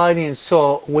are body and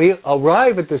soul. We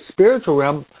arrive at the spiritual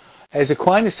realm, as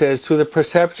Aquinas says, through the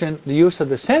perception, the use of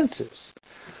the senses.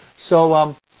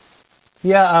 So,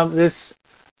 this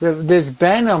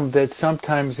venom that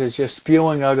sometimes is just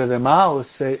spewing out of their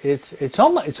mouths, it's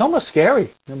almost scary,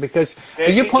 because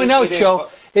as you point out, Joe,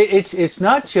 it's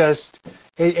not just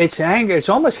it's anger, it's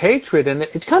almost hatred, and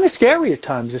it's kind of scary at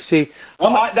times to see.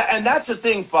 Well, and that's the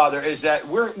thing, Father, is that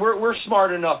we're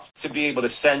smart enough to be able to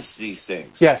sense these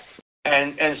things. Yes.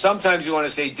 And sometimes you want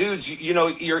to say, dudes,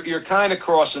 you're kind of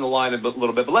crossing the line a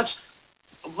little bit. But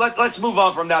let's move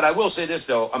on from that. I will say this,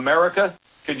 though. America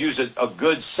could use a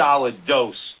good solid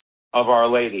dose of Our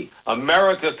Lady.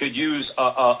 America could use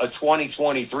a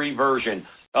 2023 version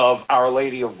of Our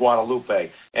Lady of Guadalupe.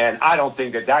 And I don't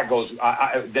think that goes,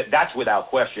 that's without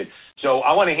question. So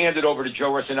I want to hand it over to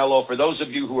Joe Rossinello. For those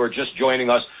of you who are just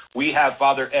joining us, we have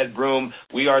Father Ed Broom.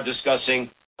 We are discussing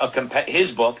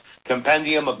his book,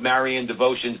 Compendium of Marian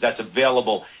Devotions, that's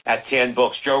available at Tan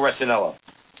Books. Joe Rossinello.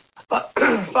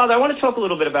 Father, I want to talk a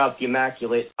little bit about the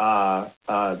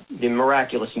the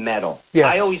miraculous medal. Yes.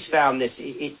 I always found this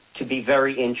to be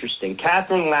very interesting.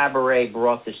 Catherine Labouré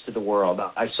brought this to the world.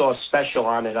 I saw a special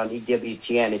on it on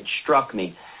EWTN. It struck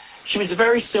me. She was a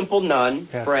very simple nun,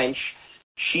 yes. French.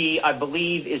 She, I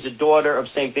believe, is a daughter of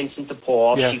St. Vincent de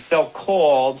Paul. Yes. She felt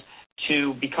called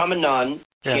to become a nun.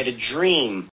 She had a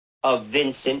dream of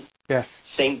Vincent,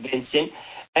 St. Vincent,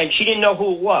 and she didn't know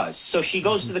who it was. So she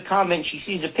goes to the convent and she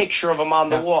sees a picture of him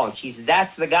on the wall. And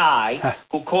that's the guy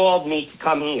who called me to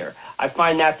come here. I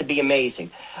find that to be amazing.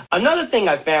 Another thing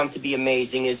I found to be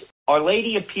amazing is Our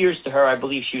Lady appears to her, I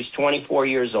believe she was 24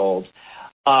 years old.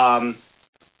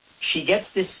 She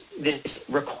gets this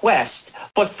request,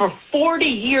 but for 40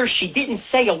 years she didn't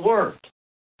say a word.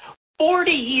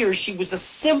 40 years she was a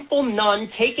simple nun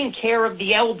taking care of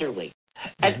the elderly.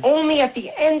 And only at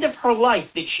the end of her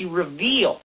life did she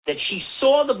reveal that she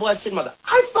saw the Blessed Mother.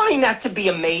 I find that to be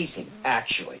amazing,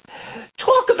 actually.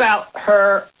 Talk about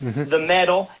her, the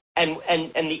medal, and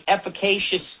the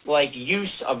efficacious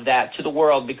use of that to the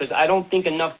world, because I don't think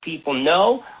enough people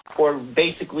know or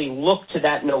basically look to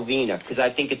that novena, because I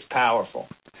think it's powerful.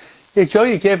 Yeah, Joe,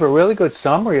 you gave a really good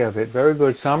summary of it, very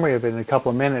good summary of it in a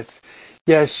couple of minutes.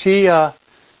 Yes, she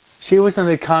was in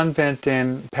the convent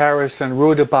in Paris, and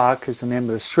Rue de Bac is the name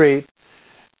of the street,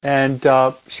 and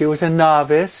she was a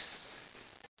novice.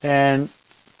 And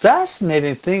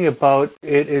fascinating thing about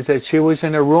it is that she was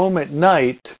in a room at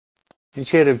night, and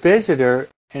she had a visitor,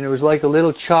 and it was like a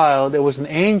little child. It was an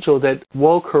angel that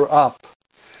woke her up.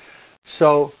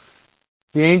 So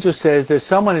the angel says that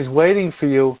someone is waiting for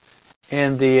you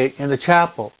in the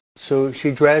chapel. So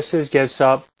she dresses, gets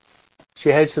up. She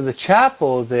heads to the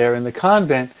chapel there in the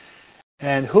convent,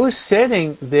 and who's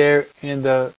sitting there in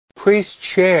the priest's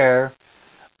chair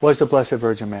was the Blessed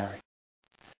Virgin Mary.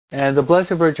 And the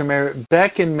Blessed Virgin Mary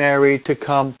beckoned Mary to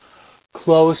come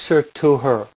closer to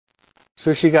her.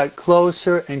 So she got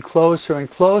closer and closer and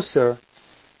closer,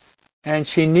 and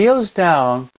she kneels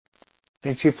down,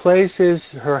 and she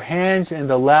places her hands in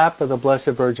the lap of the Blessed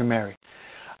Virgin Mary.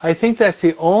 I think that's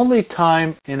the only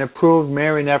time in approved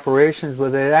Marian apparitions where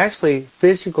there's actually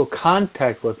physical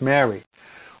contact with Mary,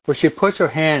 where she puts her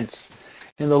hands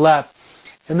in the lap.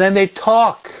 And then they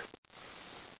talk.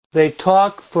 They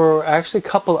talk for actually a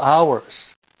couple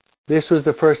hours. This was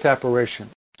the first apparition.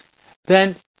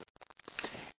 Then,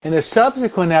 in a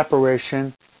subsequent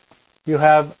apparition, you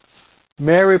have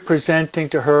Mary presenting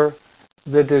to her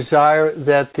the desire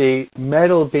that the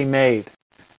medal be made.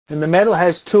 And the medal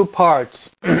has two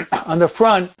parts. On the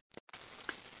front,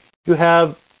 you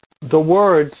have the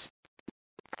words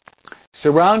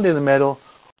surrounding the medal,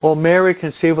 O Mary,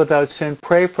 conceived without sin,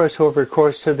 pray for us who have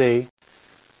recourse to thee.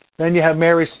 Then you have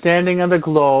Mary standing on the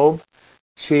globe.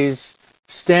 She's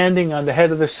standing on the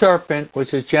head of the serpent,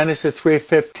 which is Genesis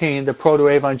 3:15, the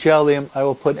proto-evangelium. I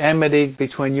will put enmity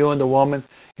between you and the woman,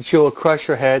 and she will crush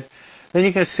her head. Then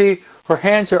you can see her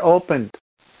hands are opened,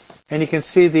 and you can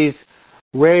see these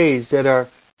rays that are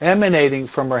emanating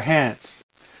from her hands.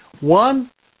 One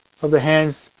of the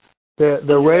hands,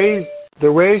 the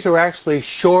rays are actually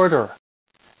shorter.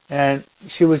 And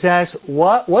she was asked,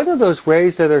 what are those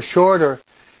rays that are shorter?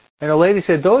 And a lady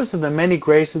said, those are the many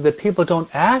graces that people don't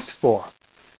ask for.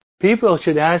 People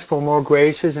should ask for more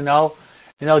graces, and I'll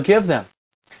give them.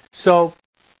 So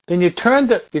then you turn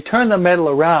the medal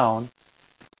around,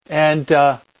 and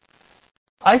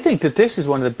I think that this is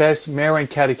one of the best Marian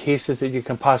catechesis that you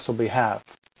can possibly have.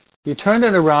 You turn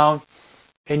it around,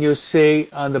 and you see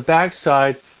on the back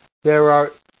side there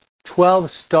are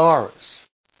 12 stars,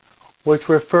 which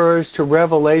refers to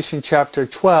Revelation chapter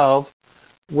 12,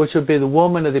 which would be the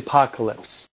woman of the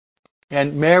apocalypse,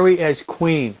 and Mary as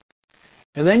queen.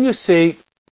 And then you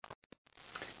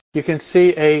can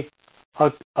see a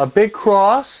big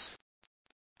cross,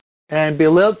 and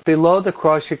below the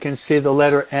cross you can see the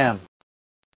letter M.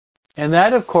 And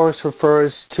that, of course,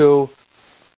 refers to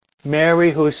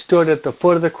Mary who stood at the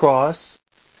foot of the cross,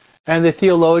 and the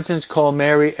theologians call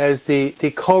Mary as the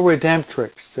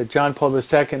co-redemptrix that John Paul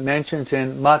II mentions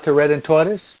in Mater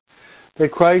Redemptoris,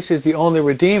 that Christ is the only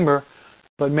Redeemer,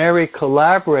 but Mary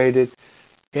collaborated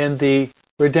in the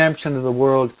redemption of the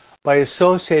world by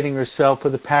associating herself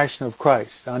with the Passion of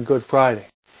Christ on Good Friday.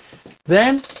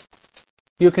 Then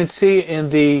you can see in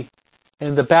the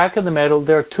back of the medal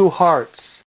there are two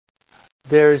hearts.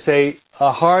 There's a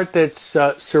heart that's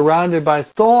surrounded by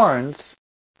thorns,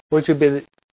 which would be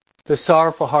the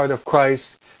sorrowful heart of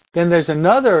Christ. Then there's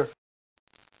another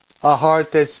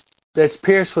heart that's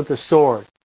pierced with a sword,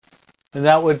 and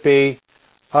that would be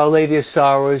Our Lady of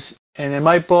Sorrows. And in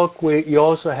my book, you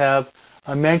also have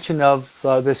a mention of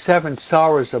the 7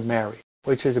 Sorrows of Mary,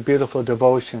 which is a beautiful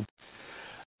devotion.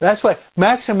 That's why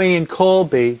Maximilian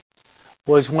Kolbe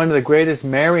was one of the greatest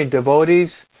Marian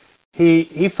devotees.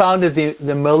 He founded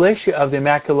the militia of the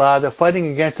Immaculata,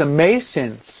 fighting against the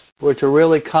Masons, which are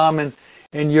really common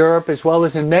in Europe as well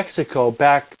as in Mexico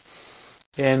back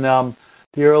in the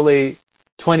early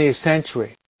 20th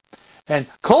century. And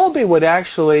Kolbe would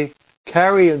actually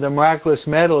carry the miraculous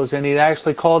medals, and he'd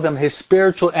actually call them his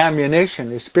spiritual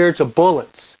ammunition, his spiritual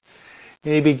bullets.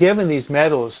 And he'd be giving these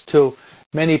medals to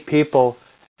many people,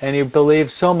 and he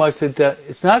believed so much that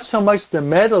it's not so much the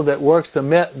medal that works the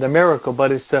miracle,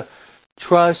 but it's the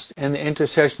trust and the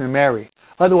intercession of Mary.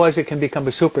 Otherwise, it can become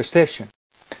a superstition.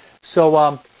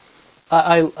 So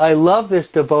I love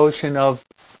this devotion of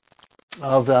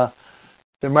the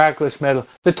miraculous medal.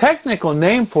 The technical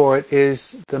name for it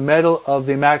is the Medal of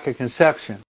the Immaculate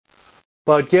Conception.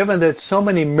 But given that so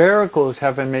many miracles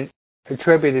have been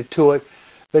attributed to it,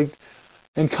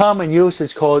 in common use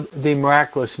it's called the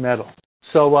Miraculous Medal.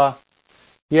 So I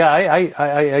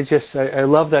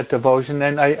love that devotion,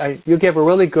 and you gave a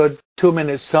really good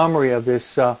 2-minute summary of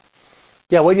this.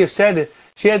 What you said,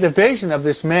 she had the vision of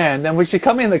this man. Then when she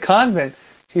come in the convent,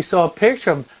 she saw a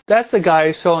picture of him. That's the guy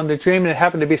I saw in the dream, and it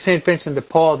happened to be St. Vincent de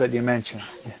Paul that you mentioned.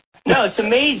 No, it's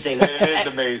amazing. It is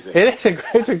amazing.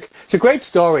 It's a great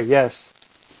story, yes.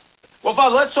 Well,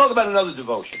 Father, let's talk about another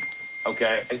devotion,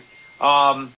 okay?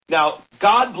 Now,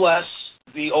 God bless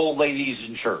the old ladies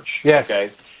in church, yes.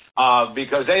 Okay?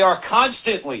 Because they are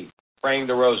constantly praying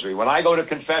the rosary. When I go to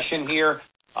confession here,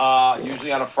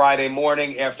 usually on a Friday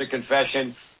morning after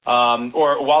confession,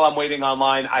 or while I'm waiting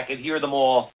online, I can hear them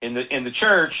all in the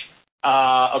church,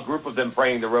 a group of them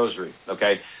praying the rosary.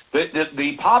 Okay,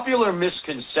 the popular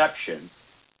misconception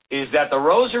is that the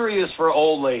rosary is for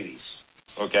old ladies.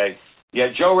 Okay, yeah,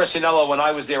 Joe Resinello, when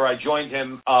I was there, I joined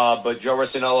him, but Joe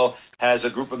Resinello has a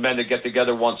group of men that get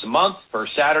together once a month for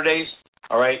Saturdays.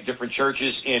 All right, different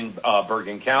churches in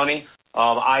Bergen County.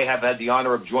 I have had the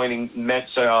honor of joining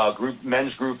men's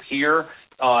group here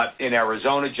in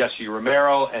Arizona, Jesse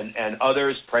Romero and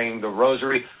others praying the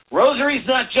rosary. Rosary's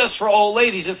not just for old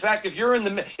ladies. In fact, if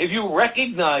you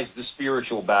recognize the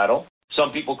spiritual battle,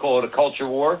 some people call it a culture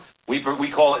war. We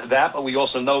call it that, but we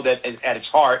also know that at its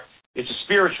heart, It's a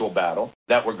spiritual battle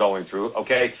that we're going through,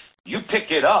 okay? You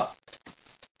pick it up.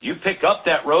 You pick up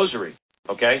that rosary,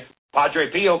 okay? Padre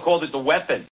Pio called it the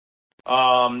weapon.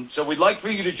 So we'd like for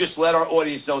you to just let our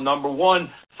audience know, number one,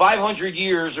 500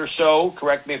 years or so,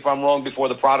 correct me if I'm wrong, before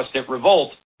the Protestant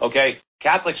revolt, okay,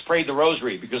 Catholics prayed the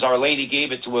rosary because Our Lady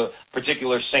gave it to a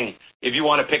particular saint. If you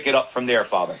want to pick it up from there,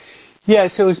 Father.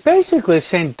 Yes, it was basically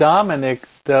St. Dominic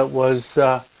that was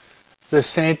the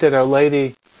saint that Our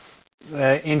Lady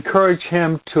encouraged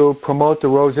him to promote the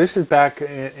rosary. This is back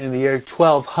in the year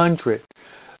 1200.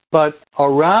 But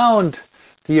around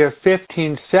the year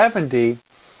 1570,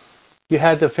 you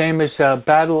had the famous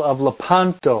Battle of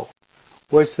Lepanto,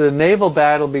 which is the naval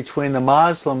battle between the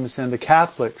Muslims and the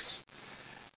Catholics.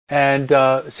 And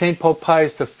St. Pope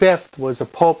Pius V was a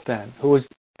pope then, who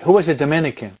was a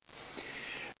Dominican.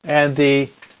 And the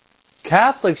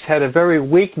Catholics had a very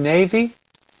weak navy,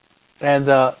 and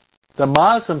the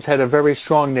Muslims had a very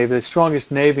strong navy, the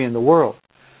strongest navy in the world.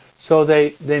 So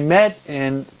they met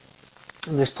in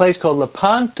this place called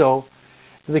Lepanto.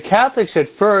 The Catholics at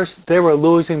first, they were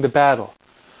losing the battle.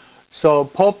 So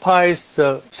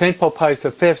St. Pope Pius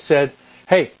V said,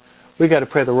 hey, we got to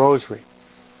pray the rosary.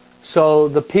 So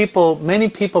many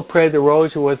people prayed the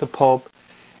rosary with the Pope,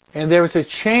 and there was a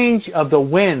change of the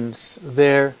winds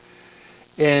there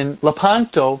in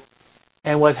Lepanto,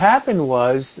 and what happened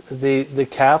was the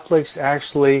Catholics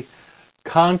actually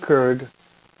conquered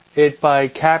it by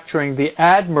capturing the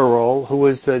admiral, who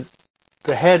was the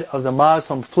head of the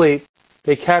Muslim fleet.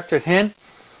 They captured him,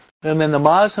 and then the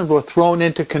Muslims were thrown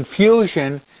into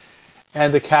confusion,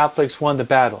 and the Catholics won the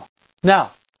battle.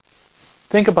 Now,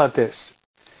 think about this.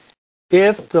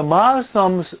 If the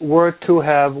Muslims were to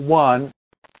have won,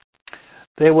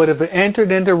 they would have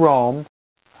entered into Rome,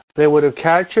 they would have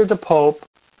captured the Pope,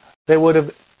 they would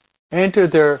have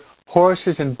entered their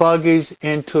horses and buggies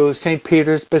into St.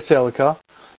 Peter's Basilica,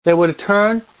 they would have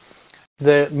turned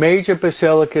the major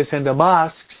basilicas into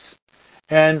mosques,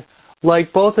 and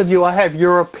like both of you, I have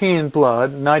European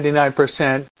blood,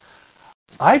 99%.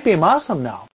 I'd be a Muslim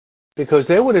now, because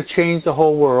they would have changed the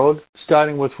whole world,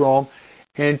 starting with Rome,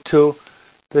 into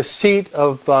the seat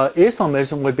of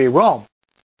Islamism would be Rome.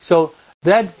 So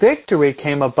that victory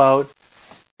came about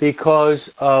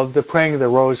because of the praying of the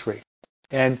rosary.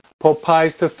 And Pope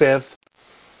Pius V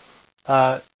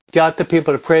got the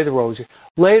people to pray the rosary.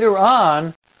 Later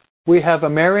on, we have a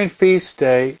Marian feast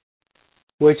day,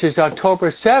 which is October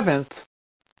 7th,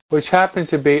 which happens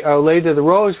to be Our Lady of the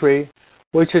Rosary,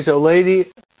 which is Our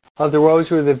Lady of the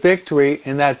Rosary, the victory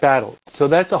in that battle. So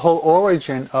that's the whole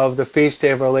origin of the feast day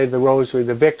of Our Lady of the Rosary,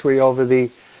 the victory over the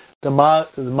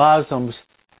Muslims,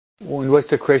 in which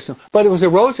the Christians. But it was a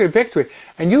rosary victory.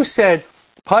 And you said,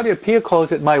 Padre Pio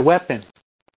calls it my weapon.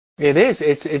 It is.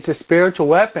 It's a spiritual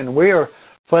weapon. We are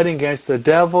fighting against the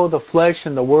devil, the flesh,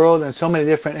 and the world, and so many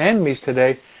different enemies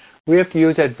today. We have to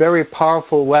use that very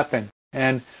powerful weapon.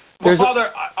 And well,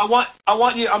 Father, I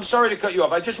want you. I'm sorry to cut you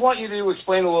off. I just want you to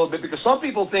explain a little bit, because some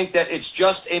people think that it's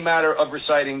just a matter of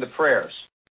reciting the prayers.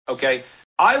 Okay,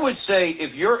 I would say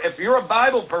if you're a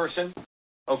Bible person,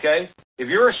 okay, if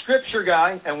you're a Scripture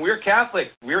guy, and we're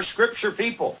Catholic, we're Scripture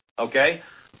people. Okay,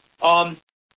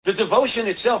 the devotion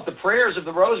itself, the prayers of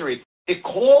the Rosary, it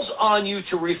calls on you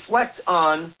to reflect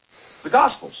on the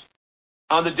Gospels,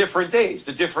 on the different days,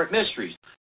 the different mysteries.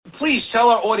 Please tell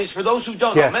our audience, for those who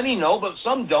don't know, many know, but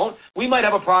some don't. We might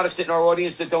have a Protestant in our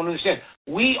audience that don't understand.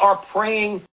 We are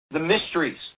praying the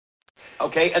mysteries,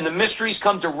 okay? And the mysteries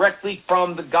come directly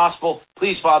from the Gospel.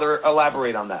 Please, Father,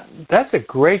 elaborate on that. That's a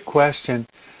great question.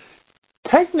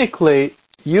 Technically,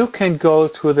 you can go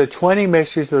through the 20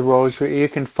 mysteries of the Rosary. You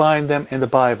can find them in the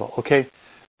Bible, okay?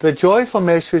 The joyful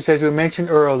mysteries, as we mentioned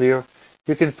earlier,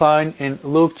 you can find in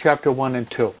Luke chapter 1 and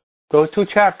 2. Those two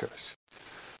chapters.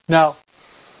 Now,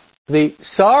 the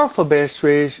sorrowful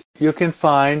mysteries you can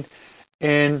find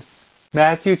in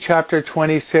Matthew chapter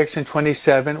 26 and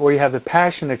 27, where you have the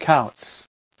Passion accounts.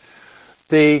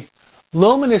 The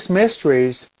luminous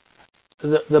mysteries,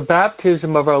 the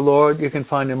baptism of our Lord, you can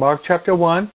find in Mark chapter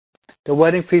 1. The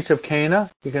wedding feast of Cana,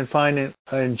 you can find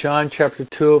in John chapter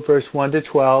 2, verse 1 to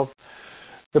 12.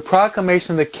 The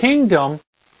proclamation of the kingdom,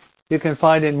 you can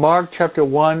find in Mark chapter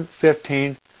 1,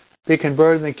 15. Be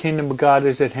converted, and the kingdom of God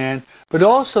is at hand. But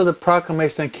also the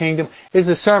proclamation of the kingdom is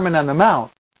the Sermon on the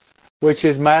Mount, which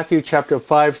is Matthew chapter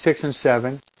 5, 6, and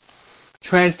 7.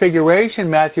 Transfiguration,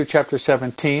 Matthew chapter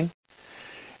 17.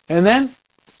 And then,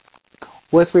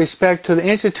 with respect to the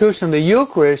institution of the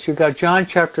Eucharist, you've got John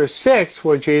chapter 6,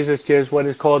 where Jesus gives what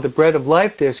is called the Bread of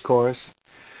Life discourse.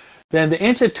 Then the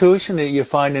institution that you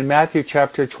find in Matthew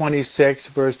chapter 26,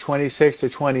 verse 26 to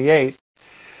 28.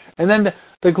 And then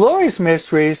the glorious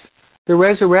mysteries The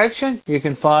resurrection you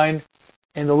can find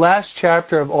in the last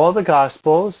chapter of all the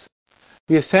Gospels.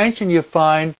 The ascension you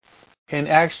find in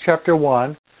Acts chapter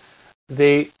 1.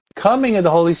 The coming of the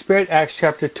Holy Spirit, Acts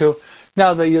chapter 2.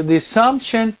 Now, the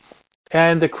assumption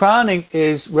and the crowning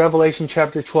is Revelation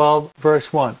chapter 12,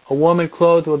 verse 1. A woman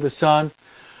clothed with the sun,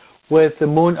 with the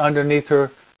moon underneath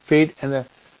her feet.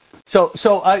 So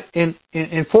I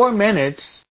in 4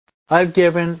 minutes, I've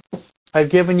given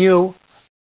you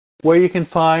where you can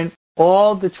find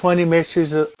all the 20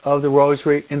 mysteries of the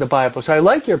Rosary in the Bible. So I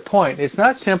like your point. It's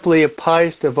not simply a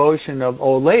pious devotion of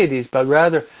old ladies, but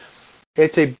rather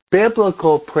it's a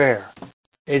biblical prayer.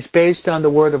 It's based on the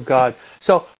Word of God.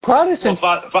 So Protestant...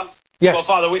 Yes. Well,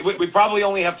 Father, we probably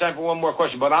only have time for one more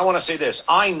question, but I want to say this.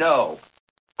 I know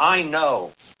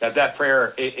that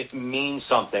prayer, it means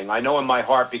something. I know in my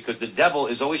heart because the devil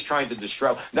is always trying to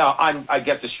distract. Now, I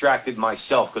get distracted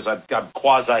myself because I've got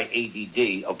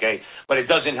quasi-ADD, okay? But it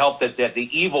doesn't help that the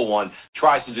evil one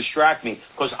tries to distract me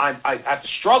because I have to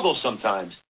struggle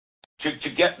sometimes to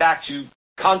get back to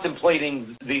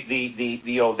contemplating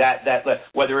that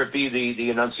whether it be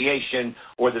the Annunciation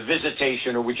or the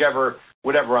Visitation or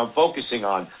whatever I'm focusing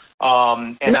on.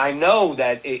 And I know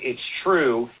that it's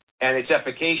true and it's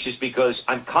efficacious because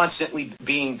I'm constantly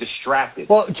being distracted.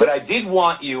 But I did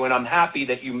want you, and I'm happy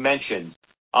that you mentioned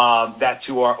that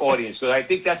to our audience, because I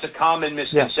think that's a common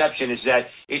misconception, is that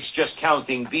it's just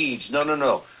counting beads.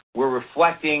 No. We're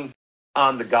reflecting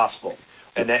on the gospel.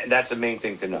 And that's the main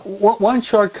thing to know. One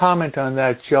short comment on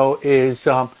that, Joe, is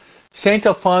St.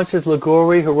 Alphonsus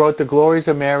Liguori, who wrote The Glories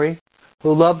of Mary,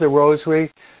 who loved the Rosary.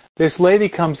 This lady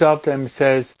comes up to him and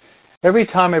says, every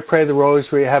time I pray the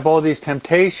Rosary, I have all these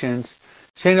temptations.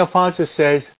 St. Alphonsus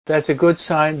says, that's a good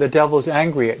sign the devil's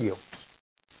angry at you.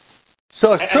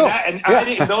 So it's true. I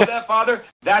didn't know that, Father.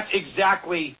 That's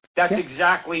exactly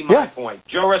my point.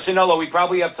 Joe Resinello, we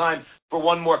probably have time for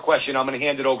one more question. I'm going to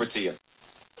hand it over to you.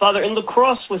 Father, in La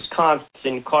Crosse,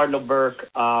 Wisconsin, Cardinal Burke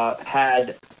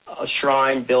had a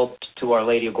shrine built to Our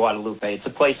Lady of Guadalupe. It's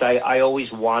a place I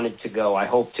always wanted to go. I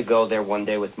hope to go there one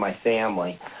day with my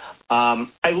family.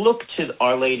 I look to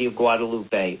Our Lady of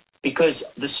Guadalupe because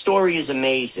the story is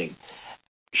amazing.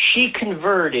 She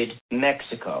converted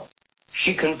Mexico.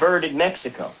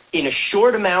 In a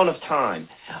short amount of time.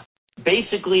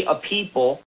 Basically, a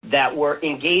people that were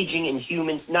engaging in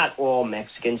humans, not all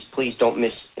Mexicans, please don't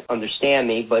misunderstand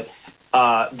me, but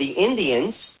the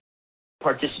Indians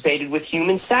participated with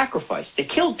human sacrifice. They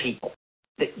killed people.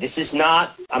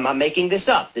 I'm not making this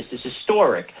up. This is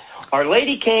historic. Our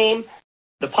Lady came,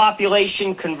 the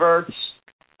population converts,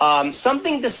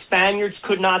 something the Spaniards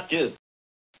could not do.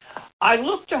 I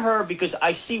look to her because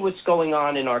I see what's going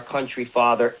on in our country,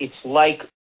 Father. It's like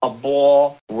a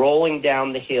ball rolling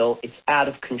down the hill. It's out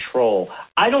of control.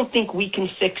 I don't think we can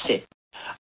fix it.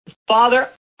 Father,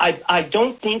 I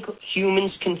don't think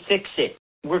humans can fix it.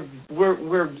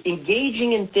 We're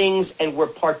engaging in things and we're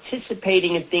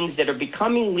participating in things that are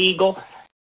becoming legal.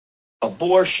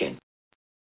 Abortion,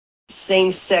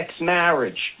 same-sex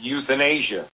marriage,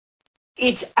 euthanasia.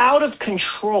 It's out of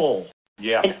control.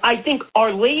 Yeah. And I think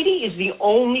Our Lady is the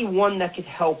only one that could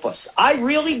help us. I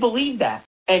really believe that.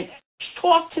 And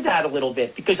talk to that a little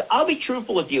bit, because I'll be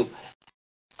truthful with you.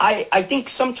 I think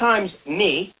sometimes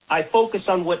I focus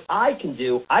on what I can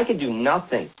do. I can do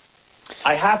nothing.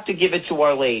 I have to give it to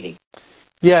Our Lady.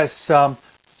 Yes.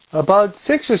 About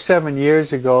 6 or 7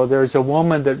 years ago, there's a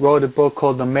woman that wrote a book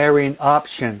called The Marian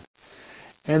Option.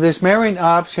 And this Marian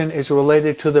Option is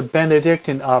related to the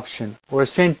Benedictine option, where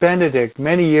St. Benedict,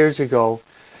 many years ago,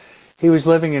 he was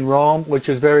living in Rome, which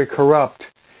was very corrupt.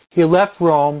 He left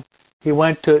Rome. He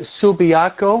went to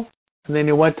Subiaco, and then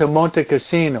he went to Monte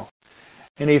Cassino.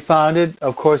 And he founded,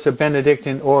 of course, the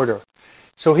Benedictine order.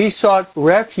 So he sought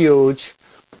refuge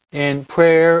in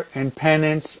prayer and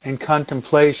penance and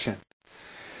contemplation.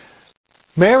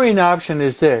 Marian option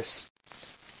is this.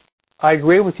 I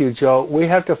agree with you, Joe. We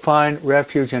have to find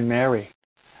refuge in Mary.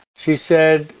 She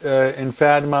said in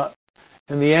Fatima,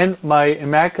 in the end, my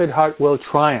Immaculate Heart will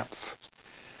triumph.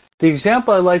 The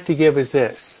example I like to give is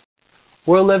this.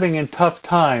 We're living in tough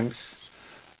times.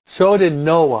 So did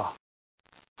Noah.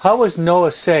 How was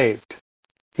Noah saved?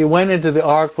 He went into the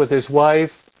ark with his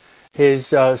wife, his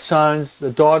sons,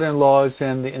 the daughter-in-laws,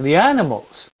 and the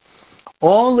animals.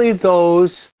 Only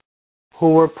those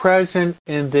who were present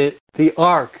in the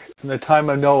ark in the time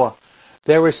of Noah,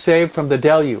 they were saved from the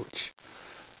deluge.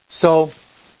 So,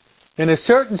 in a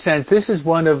certain sense, this is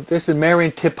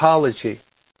Marian typology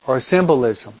or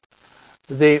symbolism.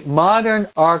 The modern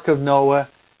Ark of Noah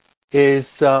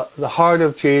is the heart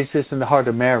of Jesus and the heart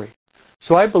of Mary.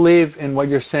 So I believe in what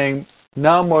you're saying.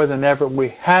 Now more than ever, we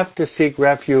have to seek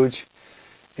refuge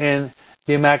in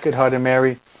the Immaculate Heart of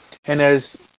Mary. And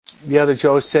as the other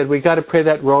Joe said, we got to pray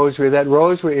that rosary. That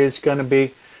rosary is going to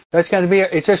be,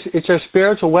 it's a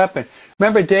spiritual weapon.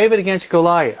 Remember David against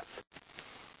Goliath.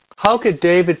 How could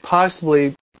David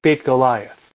possibly beat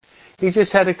Goliath? He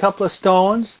just had a couple of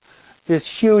stones. This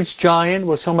huge giant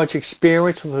with so much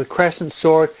experience with a crescent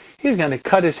sword, he's going to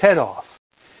cut his head off.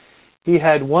 He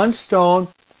had one stone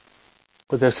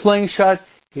with a slingshot.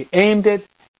 He aimed it,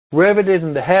 riveted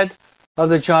in the head of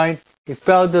the giant. He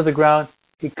fell to the ground.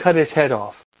 He cut his head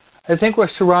off. I think we're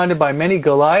surrounded by many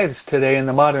Goliaths today in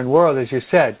the modern world, as you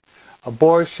said.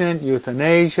 Abortion,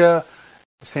 euthanasia,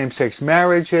 same-sex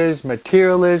marriages,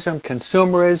 materialism,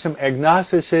 consumerism,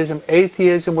 agnosticism,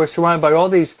 atheism. We're surrounded by all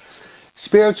these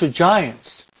spiritual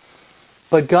giants.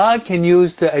 But God can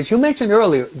use, as you mentioned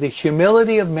earlier, the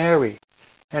humility of Mary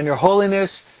and her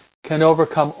holiness can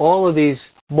overcome all of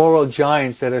these moral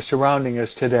giants that are surrounding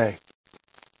us today.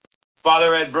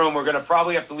 Father Ed Broom, we're going to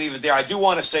probably have to leave it there. I do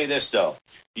want to say this, though.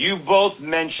 You both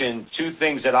mentioned two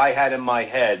things that I had in my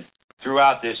head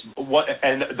throughout this.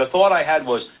 And the thought I had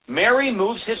was, Mary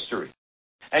moves history.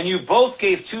 And you both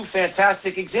gave two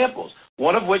fantastic examples,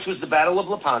 one of which was the Battle of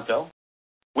Lepanto,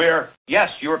 where,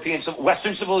 yes,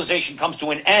 Western civilization comes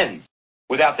to an end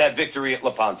without that victory at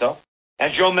Lepanto.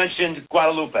 And Joe mentioned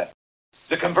Guadalupe,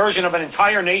 the conversion of an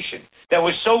entire nation that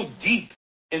was so deep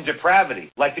in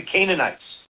depravity, like the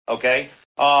Canaanites, okay?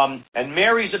 And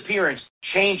Mary's appearance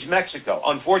changed Mexico.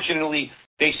 Unfortunately,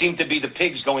 they seem to be the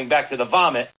pigs going back to the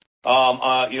vomit,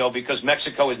 because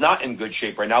Mexico is not in good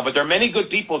shape right now. But there are many good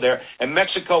people there, and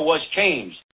Mexico was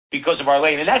changed because of Our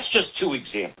Lady. And that's just two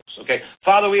examples, okay?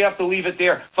 Father, we have to leave it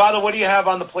there. Father, what do you have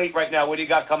on the plate right now? What do you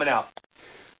got coming out?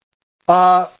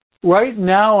 Right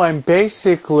now, I'm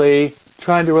basically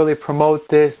trying to really promote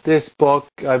this book.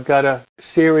 I've got a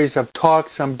series of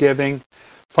talks I'm giving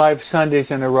 5 Sundays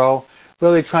in a row,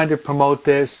 really trying to promote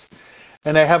this.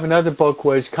 And I have another book,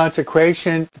 was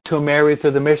Consecration to Mary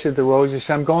through the Mystery of the Rosary.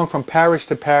 So I'm going from parish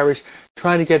to parish,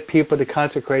 trying to get people to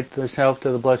consecrate themselves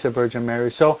to the Blessed Virgin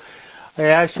Mary. So I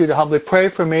ask you to humbly pray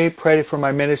for me, pray for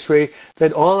my ministry,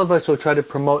 that all of us will try to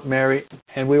promote Mary,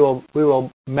 and we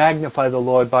will magnify the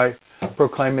Lord by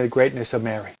proclaiming the greatness of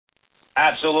Mary.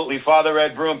 Absolutely. Father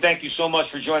Ed Broom, thank you so much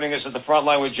for joining us at the front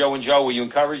line with Joe and Joe. Will you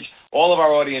encourage all of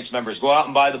our audience members, go out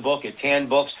and buy the book at Tan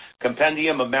Books,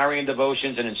 Compendium of Marian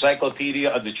Devotions, an encyclopedia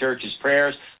of the Church's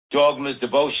prayers, dogmas,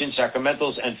 devotions,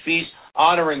 sacramentals, and feasts,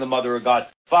 honoring the Mother of God.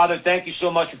 Father, thank you so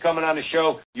much for coming on the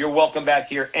show. You're welcome back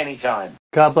here anytime.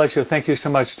 God bless you. Thank you so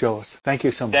much, Joe. Thank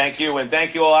you so much. Thank you, and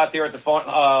thank you all out there at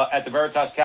the Veritas